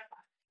is,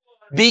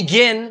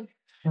 begin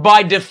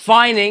by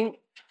defining,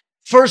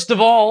 first of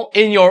all,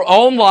 in your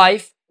own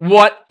life,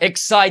 what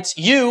excites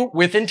you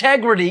with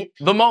integrity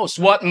the most,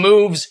 what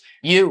moves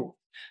you.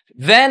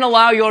 Then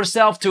allow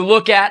yourself to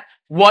look at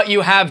what you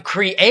have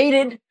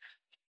created,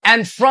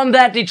 and from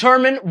that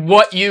determine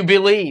what you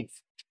believe.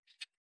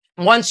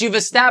 Once you've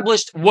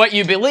established what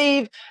you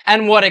believe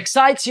and what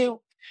excites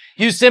you,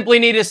 you simply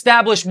need to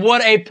establish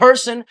what a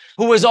person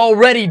who is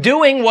already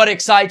doing what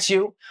excites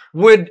you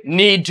would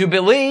need to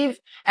believe,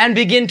 and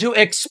begin to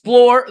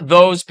explore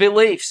those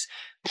beliefs.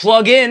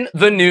 Plug in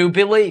the new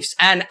beliefs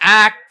and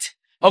act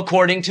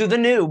according to the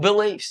new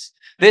beliefs.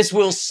 This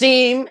will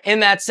seem, in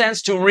that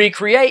sense, to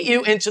recreate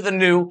you into the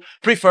new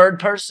preferred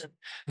person.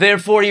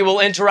 Therefore, you will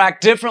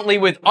interact differently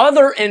with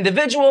other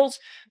individuals.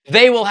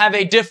 They will have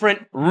a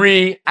different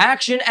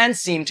reaction and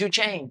seem to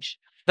change.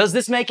 Does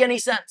this make any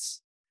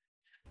sense?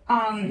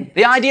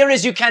 The idea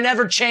is you can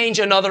never change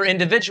another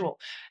individual.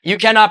 You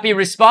cannot be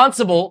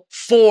responsible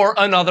for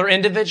another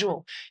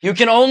individual. You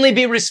can only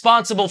be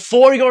responsible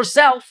for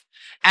yourself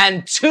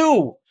and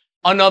to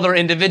another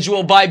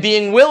individual by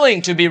being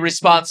willing to be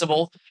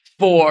responsible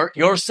for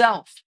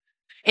yourself.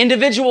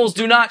 Individuals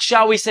do not,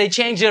 shall we say,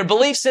 change their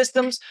belief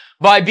systems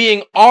by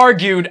being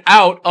argued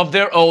out of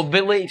their old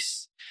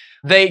beliefs.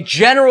 They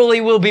generally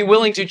will be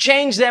willing to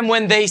change them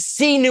when they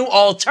see new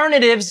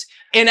alternatives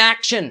in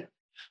action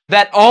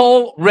that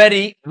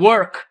already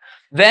work.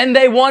 Then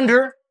they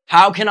wonder,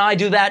 how can I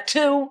do that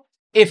too,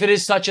 if it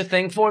is such a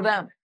thing for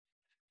them?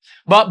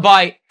 But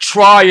by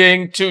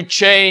trying to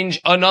change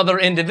another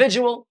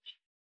individual,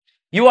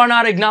 you are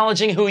not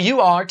acknowledging who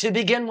you are to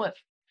begin with.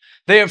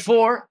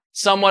 Therefore,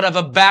 somewhat of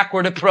a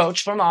backward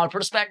approach from our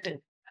perspective.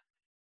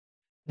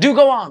 Do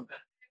go on.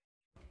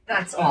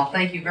 That's all.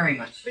 Thank you very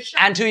much.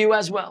 And to you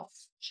as well.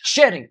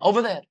 Shedding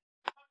over there.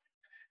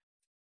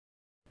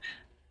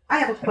 I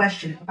have a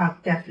question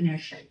about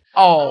definition.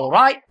 All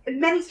right.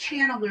 Many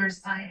channelers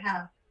I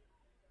have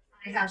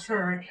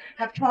heard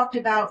have talked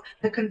about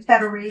the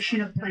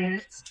Confederation of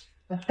Planets,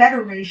 the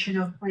Federation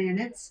of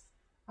Planets,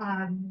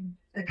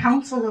 the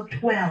Council of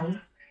 12,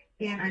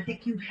 and I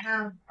think you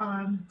have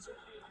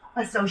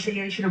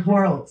Association of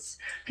Worlds.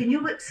 Can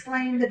you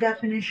explain the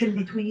definition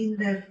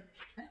between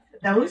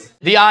those?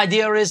 The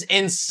idea is,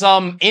 in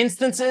some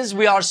instances,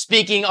 we are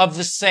speaking of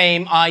the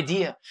same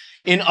idea.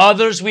 In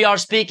others, we are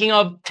speaking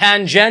of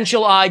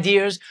tangential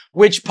ideas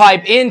which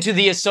pipe into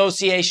the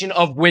association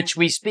of which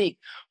we speak.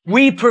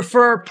 We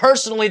prefer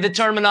personally the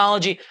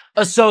terminology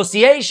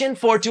association,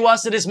 for to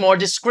us it is more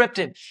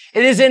descriptive.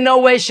 It is in no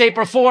way, shape,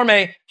 or form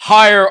a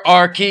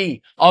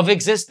hierarchy of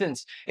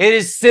existence. It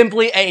is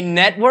simply a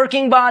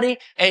networking body,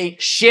 a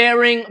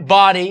sharing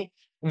body,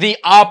 the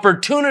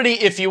opportunity,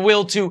 if you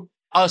will, to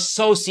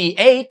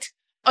associate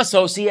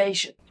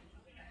association.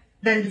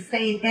 Then the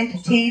same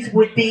entities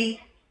would be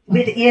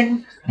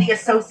within the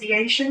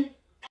association?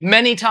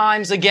 Many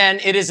times, again,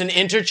 it is an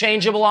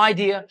interchangeable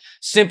idea,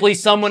 simply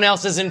someone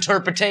else's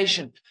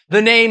interpretation.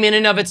 The name in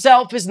and of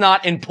itself is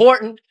not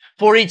important,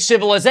 for each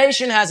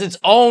civilization has its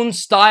own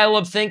style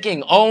of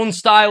thinking, own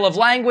style of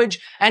language,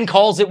 and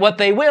calls it what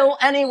they will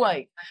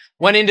anyway.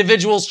 When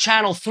individuals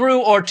channel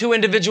through or to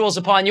individuals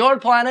upon your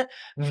planet,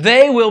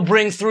 they will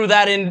bring through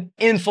that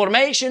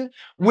information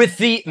with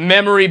the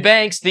memory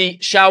banks, the,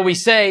 shall we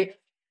say,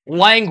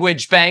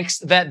 language banks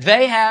that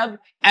they have,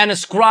 and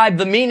ascribe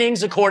the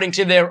meanings according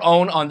to their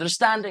own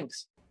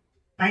understandings.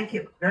 Thank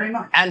you very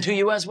much. And to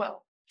you as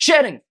well.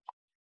 Sharing.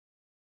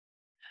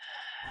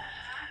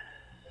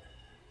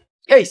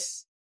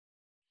 Yes.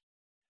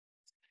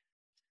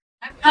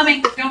 I'm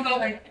coming. Don't go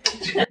away.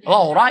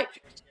 All right.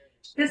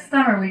 This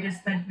summer we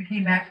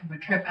came back from a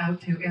trip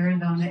out to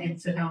Arizona and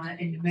Sedona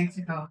in New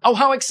Mexico. Oh,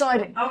 how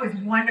exciting. Oh, it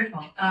was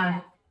wonderful.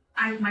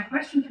 My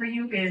question for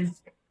you is,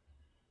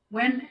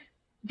 when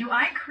do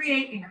I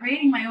in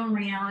creating my own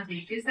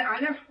reality, are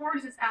there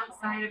forces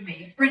outside of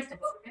me? For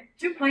instance,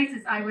 2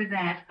 places I was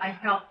at, I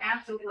felt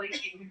absolutely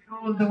in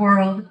control of the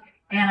world,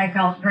 and I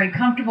felt very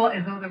comfortable,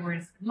 as though there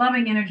was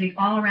loving energy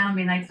all around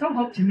me, and I so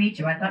hoped to meet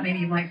you. I thought maybe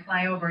you might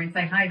fly over and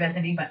say hi,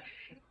 Bethany, but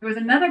there was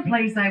another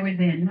place I was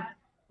in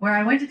where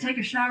I went to take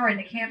a shower in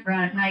the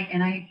campground at night,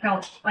 and I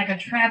felt like a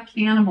trapped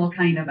animal,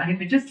 kind of. I had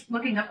been just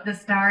looking up at the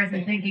stars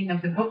and thinking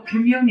of the book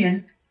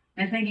Communion,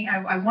 and thinking,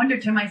 I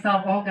wondered to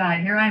myself, oh God,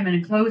 here I am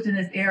enclosed in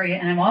this area,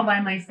 and I'm all by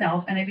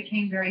myself, and I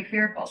became very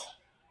fearful.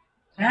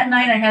 That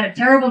night I had a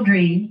terrible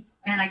dream,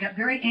 and I got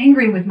very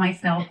angry with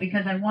myself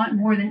because I want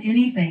more than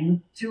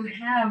anything to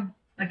have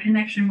a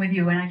connection with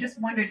you. And I just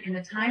wondered, in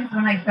the times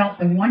when I felt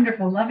the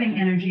wonderful, loving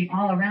energy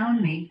all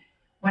around me,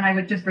 when I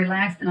was just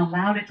relaxed and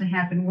allowed it to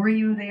happen, were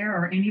you there,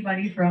 or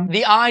anybody from...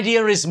 The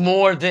idea is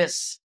more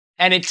this,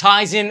 and it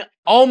ties in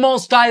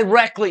almost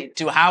directly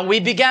to how we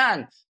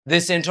began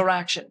this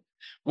interaction.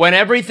 When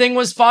everything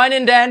was fine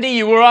and dandy,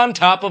 you were on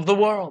top of the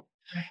world.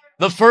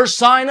 The first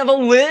sign of a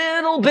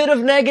little bit of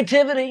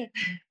negativity,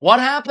 what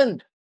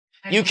happened?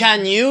 You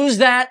can use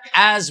that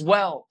as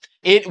well.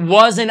 It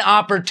was an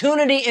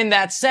opportunity in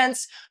that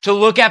sense to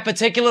look at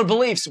particular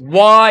beliefs.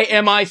 Why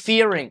am I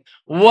fearing?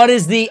 What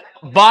is the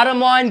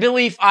bottom line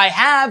belief I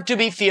have to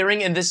be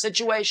fearing in this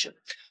situation?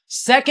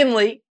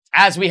 Secondly,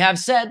 as we have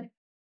said,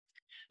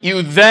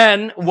 you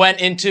then went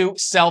into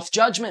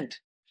self-judgment.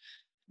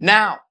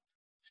 Now,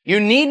 you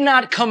need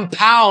not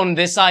compound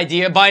this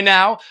idea by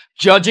now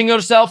judging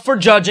yourself for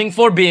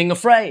being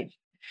afraid.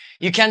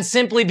 You can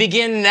simply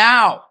begin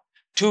now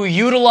to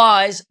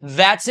utilize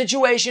that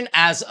situation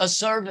as a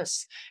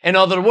service. In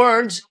other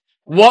words,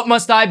 what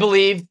must I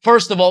believe?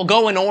 First of all,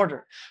 go in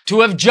order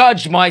to have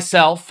judged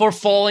myself for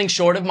falling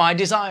short of my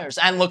desires.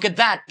 And look at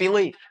that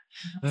belief.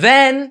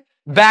 Then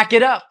back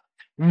it up.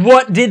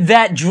 What did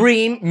that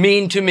dream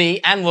mean to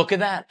me? And look at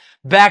that.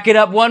 Back it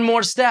up one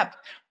more step.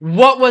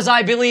 What was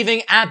I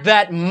believing at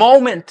that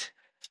moment?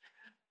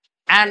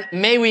 And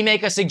may we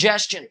make a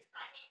suggestion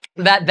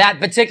that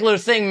that particular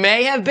thing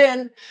may have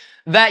been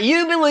that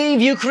you believe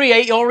you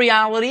create your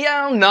reality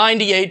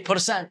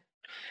 98%.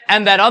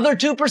 And that other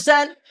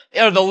 2%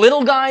 are the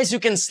little guys who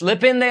can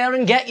slip in there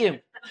and get you.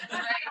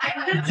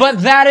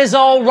 But that is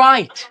all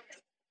right.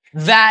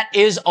 That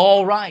is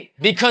all right.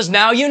 Because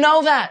now you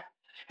know that.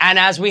 And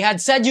as we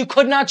had said, you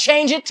could not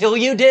change it till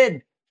you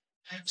did.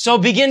 So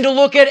begin to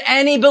look at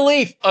any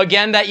belief,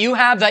 again, that you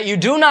have that you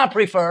do not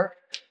prefer,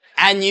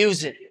 and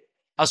use it.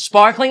 A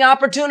sparkling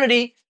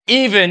opportunity,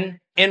 even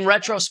in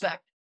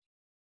retrospect.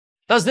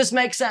 Does this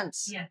make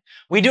sense? Yeah.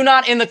 We do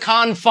not, in the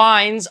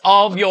confines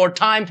of your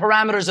time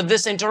parameters of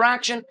this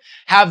interaction,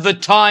 have the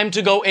time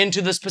to go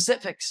into the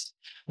specifics.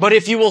 But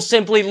if you will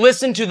simply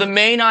listen to the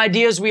main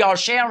ideas we are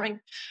sharing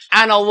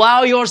and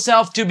allow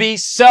yourself to be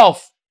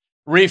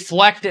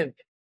self-reflective,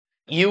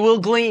 you will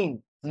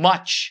glean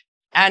much.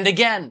 And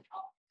again,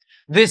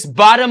 this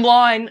bottom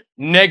line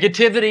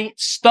negativity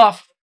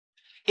stuff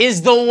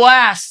is the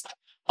last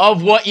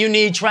of what you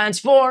need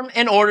transform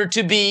in order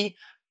to be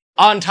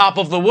on top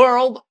of the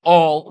world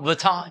all the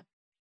time.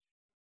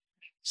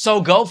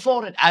 So go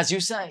for it, as you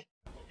say.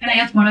 Can I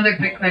ask one other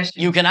quick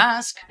question? You can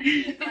ask.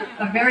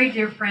 A very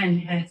dear friend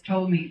has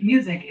told me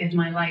music is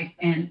my life,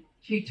 and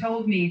she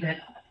told me that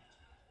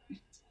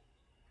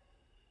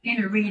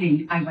in a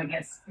reading, I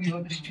guess,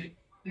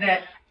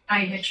 that I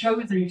had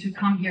chosen to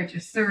come here to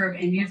serve,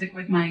 and music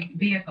was my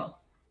vehicle.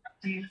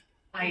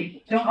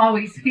 I don't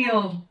always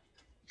feel...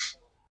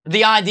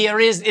 The idea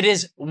is it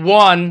is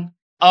one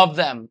of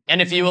them.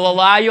 And if you will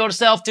allow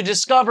yourself to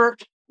discover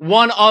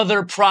one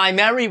other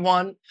primary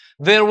one,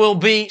 there will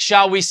be,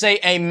 shall we say,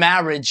 a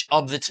marriage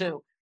of the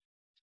two.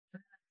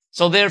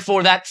 So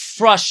therefore, that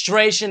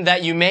frustration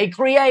that you may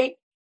create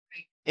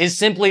is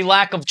simply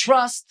lack of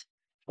trust,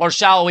 or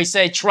shall we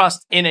say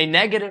trust in a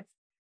negative.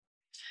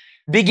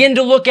 Begin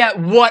to look at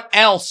what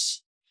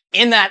else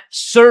in that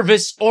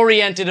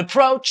service-oriented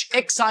approach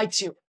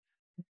excites you.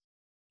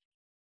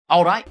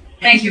 All right?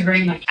 Thank you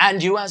very much.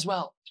 And you as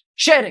well.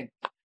 Sharing.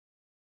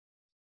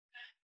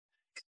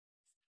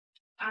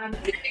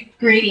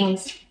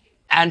 Greetings.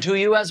 And to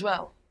you as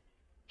well.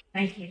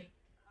 Thank you.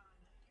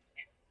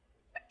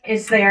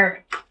 Is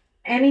there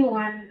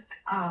anyone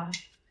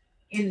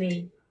in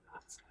the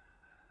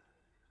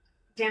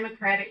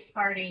Democratic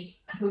Party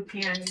who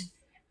can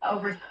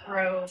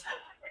overthrow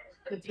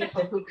the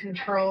people who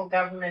control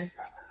government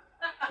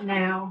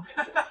now?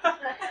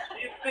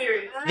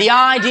 The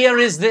idea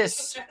is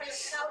this.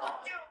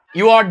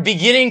 You are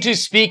beginning to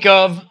speak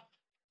of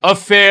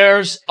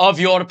affairs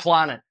of your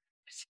planet.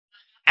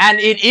 And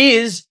it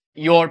is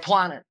your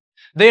planet.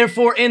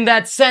 Therefore, in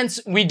that sense,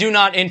 we do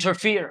not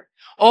interfere.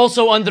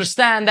 Also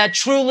understand that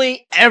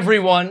truly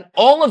everyone,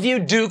 all of you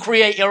do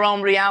create your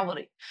own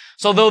reality.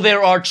 So though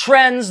there are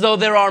trends, though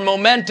there are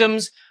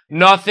momentums,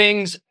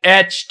 nothing's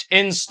etched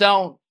in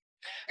stone.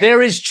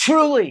 There is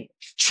truly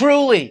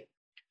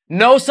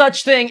no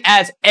such thing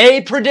as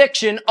a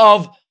prediction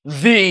of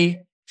the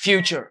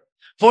future.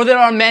 For there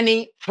are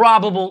many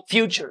probable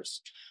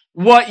futures.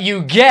 What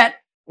you get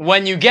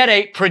when you get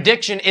a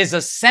prediction is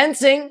a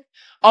sensing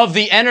of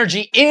the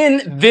energy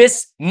in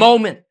this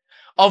moment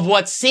of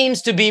what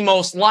seems to be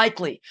most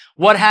likely,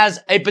 what has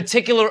a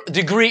particular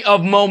degree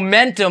of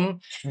momentum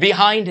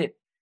behind it.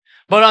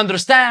 But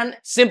understand,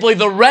 simply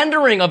the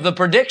rendering of the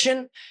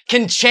prediction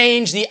can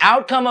change the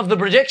outcome of the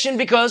prediction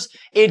because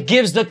it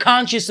gives the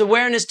conscious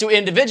awareness to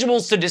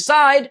individuals to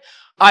decide,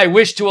 I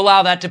wish to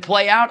allow that to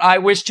play out, I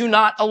wish to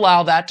not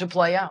allow that to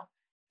play out.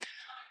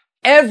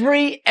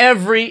 Every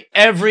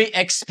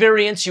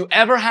experience you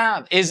ever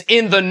have is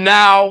in the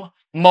now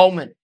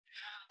moment.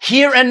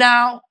 Here and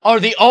now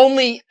are the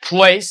only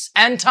place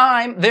and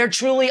time there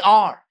truly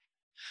are.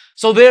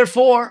 So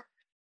therefore,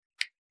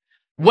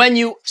 when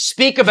you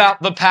speak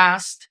about the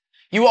past,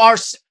 you are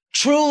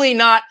truly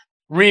not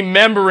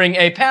remembering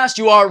a past.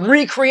 You are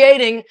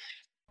recreating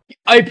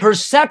a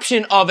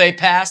perception of a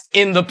past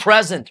in the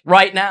present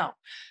right now.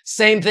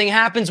 Same thing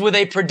happens with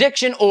a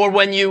prediction or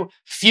when you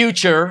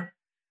future.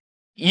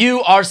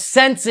 You are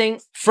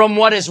sensing from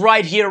what is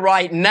right here,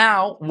 right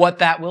now, what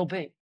that will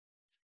be.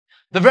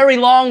 The very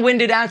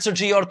long-winded answer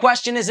to your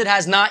question is it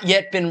has not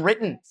yet been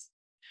written.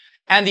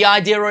 And the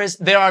idea is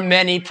there are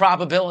many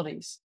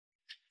probabilities.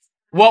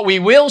 What we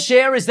will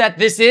share is that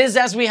this is,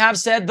 as we have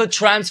said, the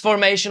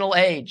transformational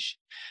age.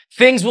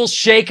 Things will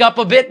shake up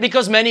a bit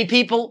because many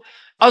people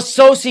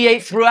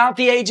associate throughout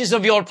the ages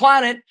of your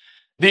planet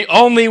the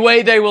only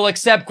way they will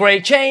accept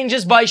great change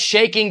is by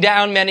shaking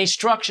down many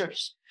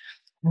structures.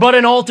 But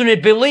an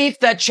alternate belief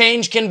that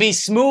change can be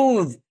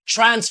smooth,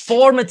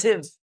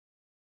 transformative,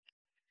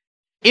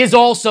 is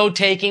also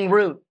taking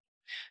root.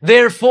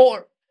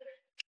 Therefore,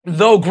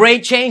 though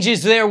great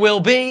changes there will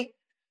be,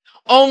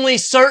 only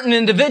certain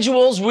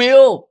individuals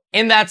will,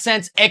 in that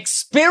sense,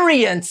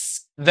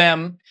 experience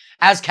them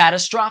as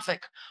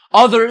catastrophic.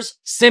 Others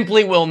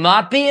simply will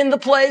not be in the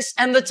place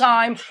and the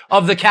time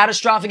of the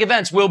catastrophic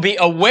events, will be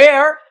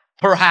aware,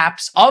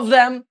 perhaps, of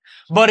them,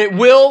 but it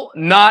will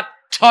not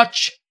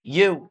touch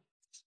you.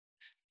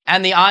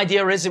 And the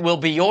idea is it will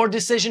be your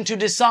decision to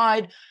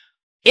decide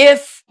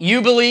if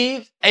you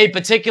believe a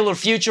particular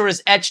future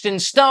is etched in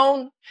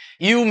stone,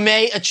 you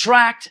may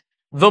attract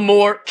the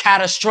more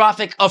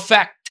catastrophic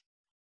effect.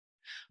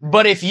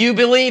 But if you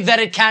believe that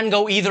it can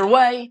go either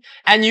way,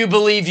 and you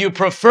believe you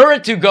prefer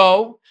it to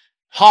go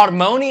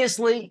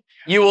harmoniously,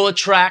 you will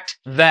attract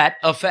that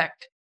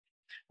effect.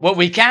 What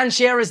we can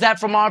share is that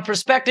from our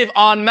perspective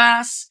en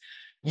masse,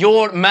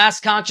 your mass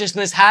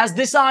consciousness has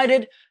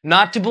decided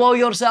not to blow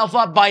yourself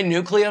up by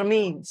nuclear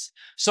means.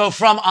 So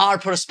from our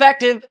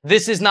perspective,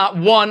 this is not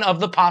one of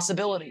the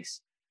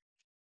possibilities.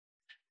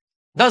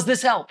 Does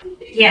this help?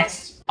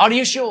 Yes. Are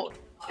you sure?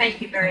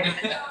 Thank you very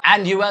much.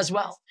 And you as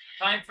well.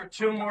 Time for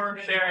 2 more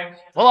sharings.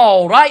 Well,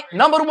 all right.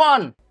 Number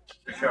 1.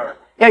 Sure.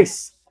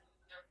 Yes.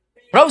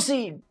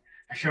 Proceed.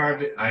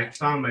 Bashar, I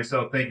found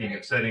myself thinking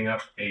of setting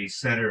up a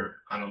center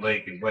on a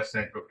lake in West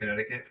Central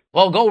Connecticut.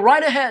 Well, go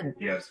right ahead.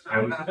 Yes.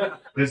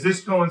 Does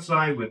this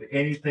coincide with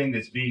anything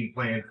that's being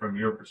planned from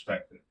your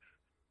perspective?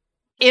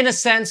 In a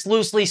sense,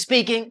 loosely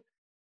speaking,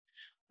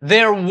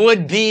 there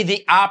would be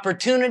the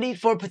opportunity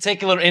for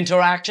particular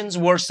interactions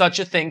were such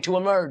a thing to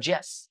emerge,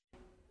 yes.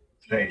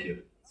 Thank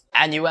you.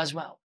 And you as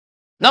well.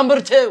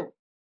 Number 2.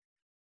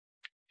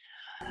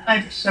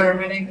 Hi, sir.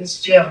 My name is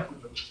Jill.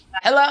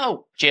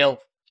 Hello, Jill.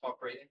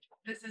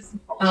 This is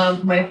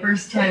my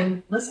first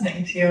time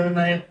listening to you, and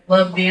I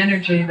love the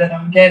energy that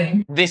I'm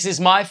getting. This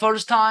is my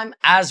first time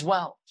as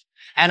well.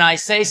 And I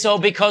say so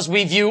because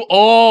we view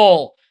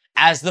all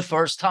as the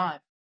first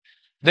time.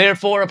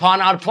 Therefore,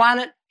 upon our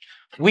planet,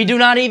 we do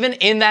not even,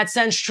 in that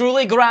sense,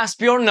 truly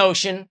grasp your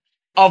notion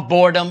of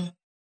boredom.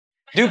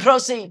 Do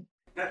proceed.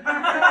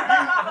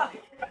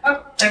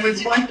 I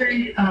was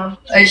wondering,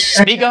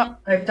 Speak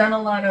up. I've done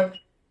a lot of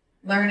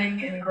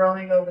learning and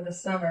growing over the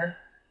summer,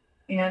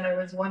 and I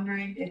was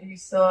wondering if you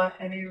saw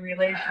any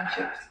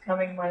relationships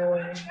coming my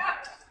way.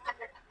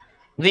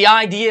 The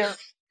idea,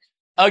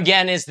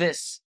 again, is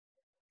this.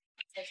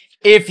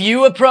 If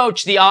you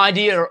approach the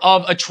idea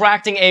of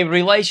attracting a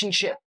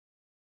relationship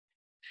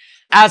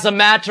as a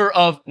matter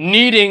of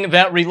needing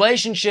that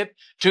relationship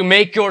to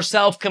make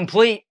yourself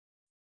complete,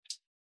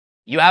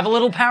 you have a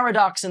little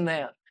paradox in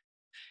there.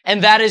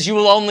 And that is, you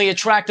will only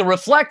attract a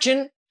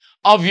reflection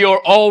of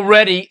your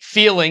already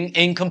feeling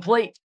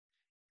incomplete.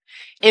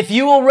 If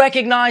you will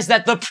recognize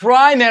that the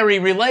primary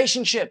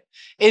relationship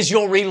is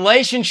your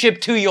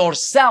relationship to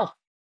yourself,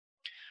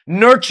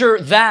 nurture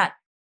that.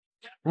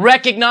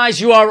 Recognize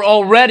you are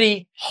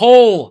already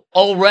whole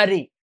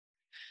already.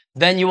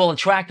 Then you will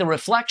attract a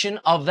reflection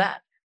of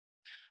that.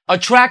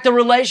 Attract a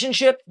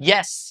relationship?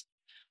 Yes.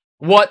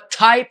 What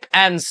type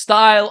and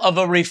style of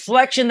a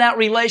reflection that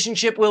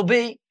relationship will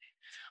be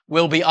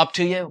up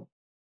to you.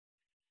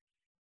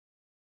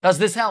 Does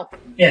this help?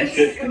 Yes.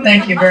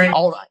 Thank you very much.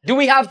 All right. Do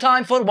we have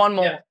time for one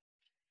more? Yeah.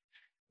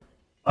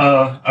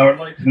 I would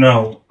like to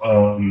know,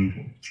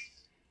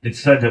 it's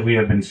said that we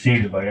have been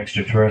seeded by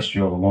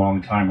extraterrestrial a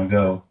long time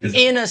ago.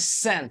 In a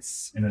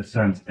sense. In a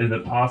sense. Is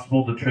it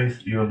possible to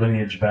trace your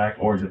lineage back,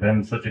 or has it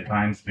been such a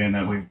time span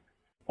that we've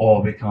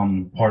all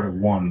become part of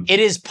one? It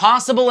is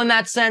possible in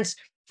that sense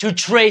to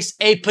trace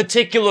a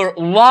particular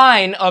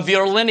line of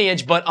your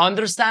lineage, but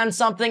understand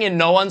something in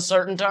no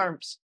uncertain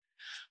terms.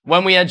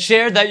 When we had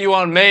shared that you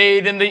are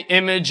made in the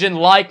image and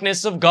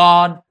likeness of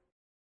God,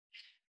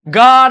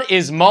 God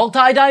is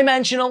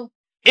multidimensional,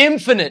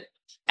 infinite,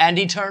 and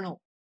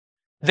eternal.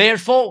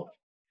 Therefore,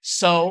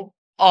 so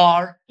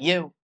are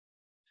you.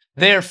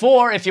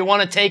 Therefore, if you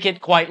want to take it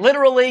quite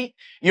literally,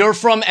 you're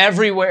from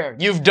everywhere.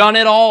 You've done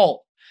it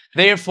all.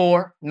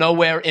 Therefore,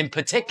 nowhere in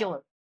particular.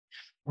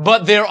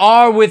 But there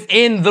are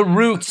within the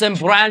roots and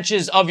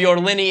branches of your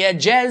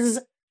lineages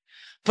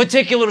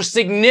particular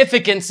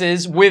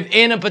significances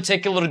within a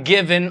particular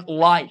given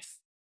life.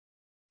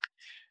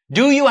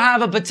 Do you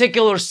have a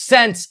particular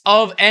sense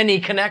of any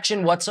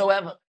connection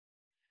whatsoever?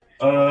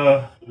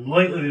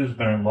 Lately there's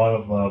been a lot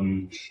of,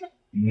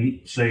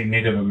 say,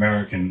 Native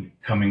American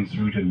coming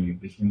through to me.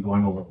 It's been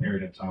going over a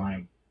period of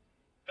time.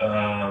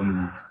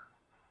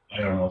 I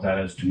don't know if that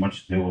has too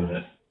much to do with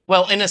it.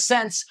 Well, in a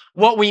sense,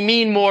 what we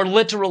mean more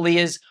literally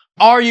is,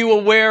 are you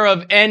aware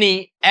of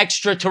any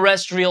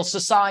extraterrestrial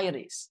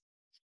societies?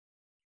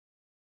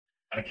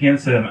 I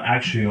can't say I'm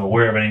actually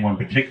aware of anyone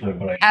particular,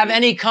 but have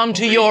any come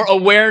to your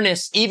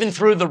awareness, even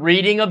through the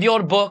reading of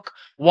your book,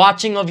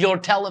 watching of your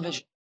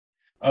television?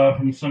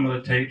 From some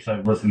of the tapes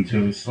I've listened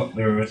to,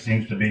 there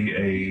seems to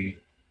be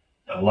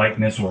a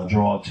likeness or a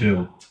draw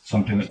to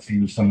something that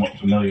seems somewhat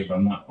familiar, but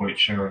I'm not quite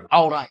sure.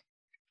 All right.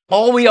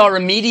 All we are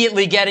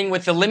immediately getting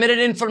with the limited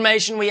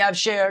information we have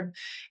shared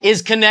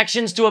is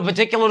connections to a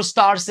particular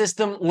star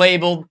system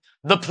labeled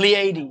the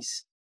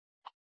Pleiades.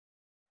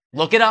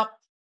 Look it up.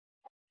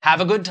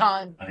 Have a good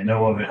time. I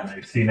know of it, and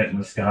I've seen it in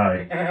the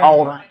sky.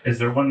 All right. Is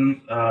there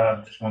one,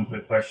 just one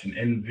quick question.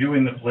 In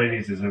viewing the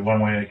Pleiades, is there one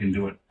way I can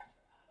do it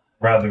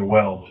rather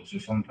well? Is there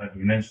some type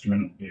of an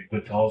instrument, a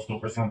good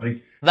telescope or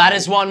something? That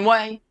is one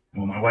way.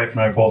 Well, my wife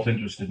and I are both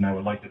interested, and I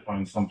would like to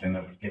find something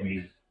that would give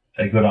me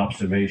a good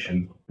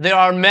observation. There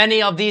are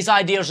many of these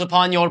ideas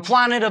upon your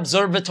planet,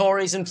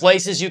 observatories and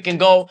places you can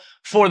go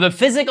for the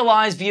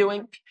physicalized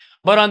viewing,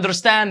 but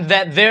understand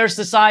that their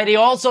society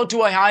also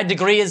to a high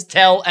degree is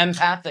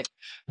telepathic.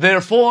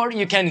 Therefore,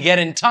 you can get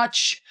in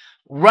touch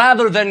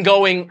rather than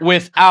going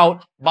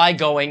without by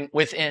going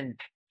within.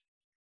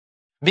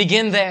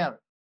 Begin there.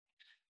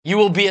 You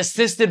will be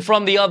assisted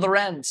from the other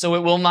end, so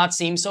it will not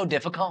seem so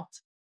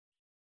difficult.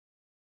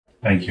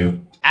 Thank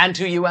you. And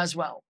to you as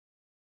well.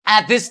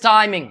 At this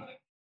timing,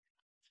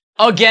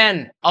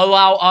 again,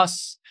 allow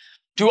us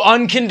to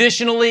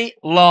unconditionally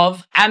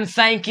love and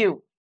thank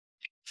you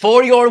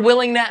for your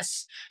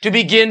willingness to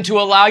begin to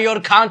allow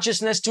your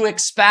consciousness to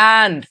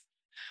expand,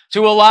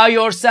 to allow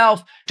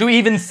yourself to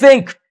even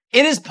think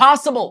it is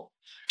possible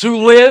to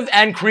live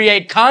and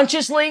create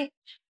consciously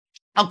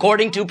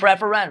according to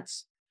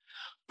preference.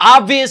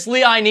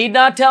 Obviously, I need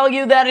not tell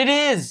you that it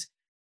is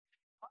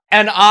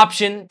an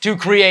option to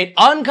create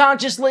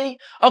unconsciously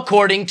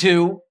according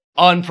to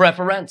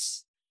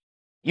unpreference.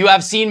 You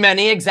have seen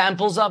many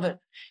examples of it.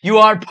 You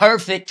are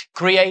perfect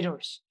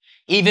creators.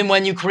 Even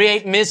when you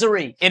create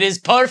misery, it is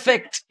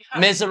perfect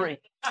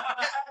misery.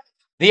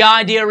 The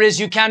idea is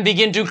you can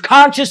begin to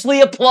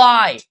consciously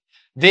apply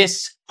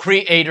this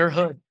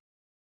creatorhood.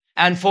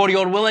 and for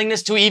your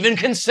willingness to even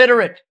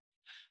consider it.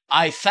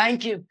 I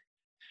thank you.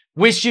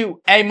 Wish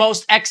you a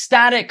most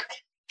ecstatic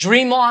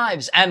dream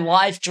lives and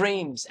life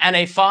dreams and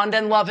a fond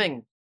and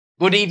loving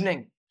good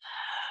evening.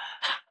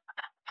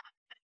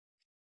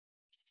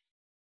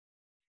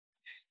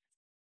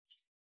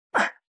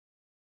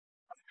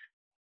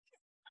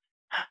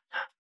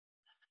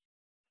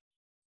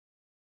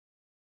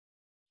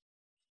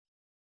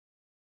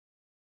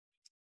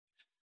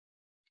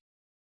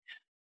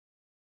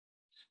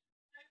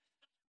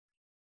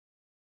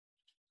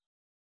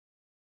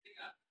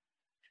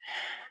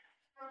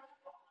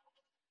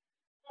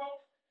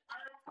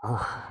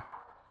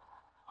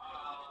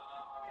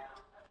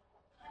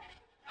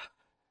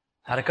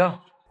 How'd it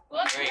go?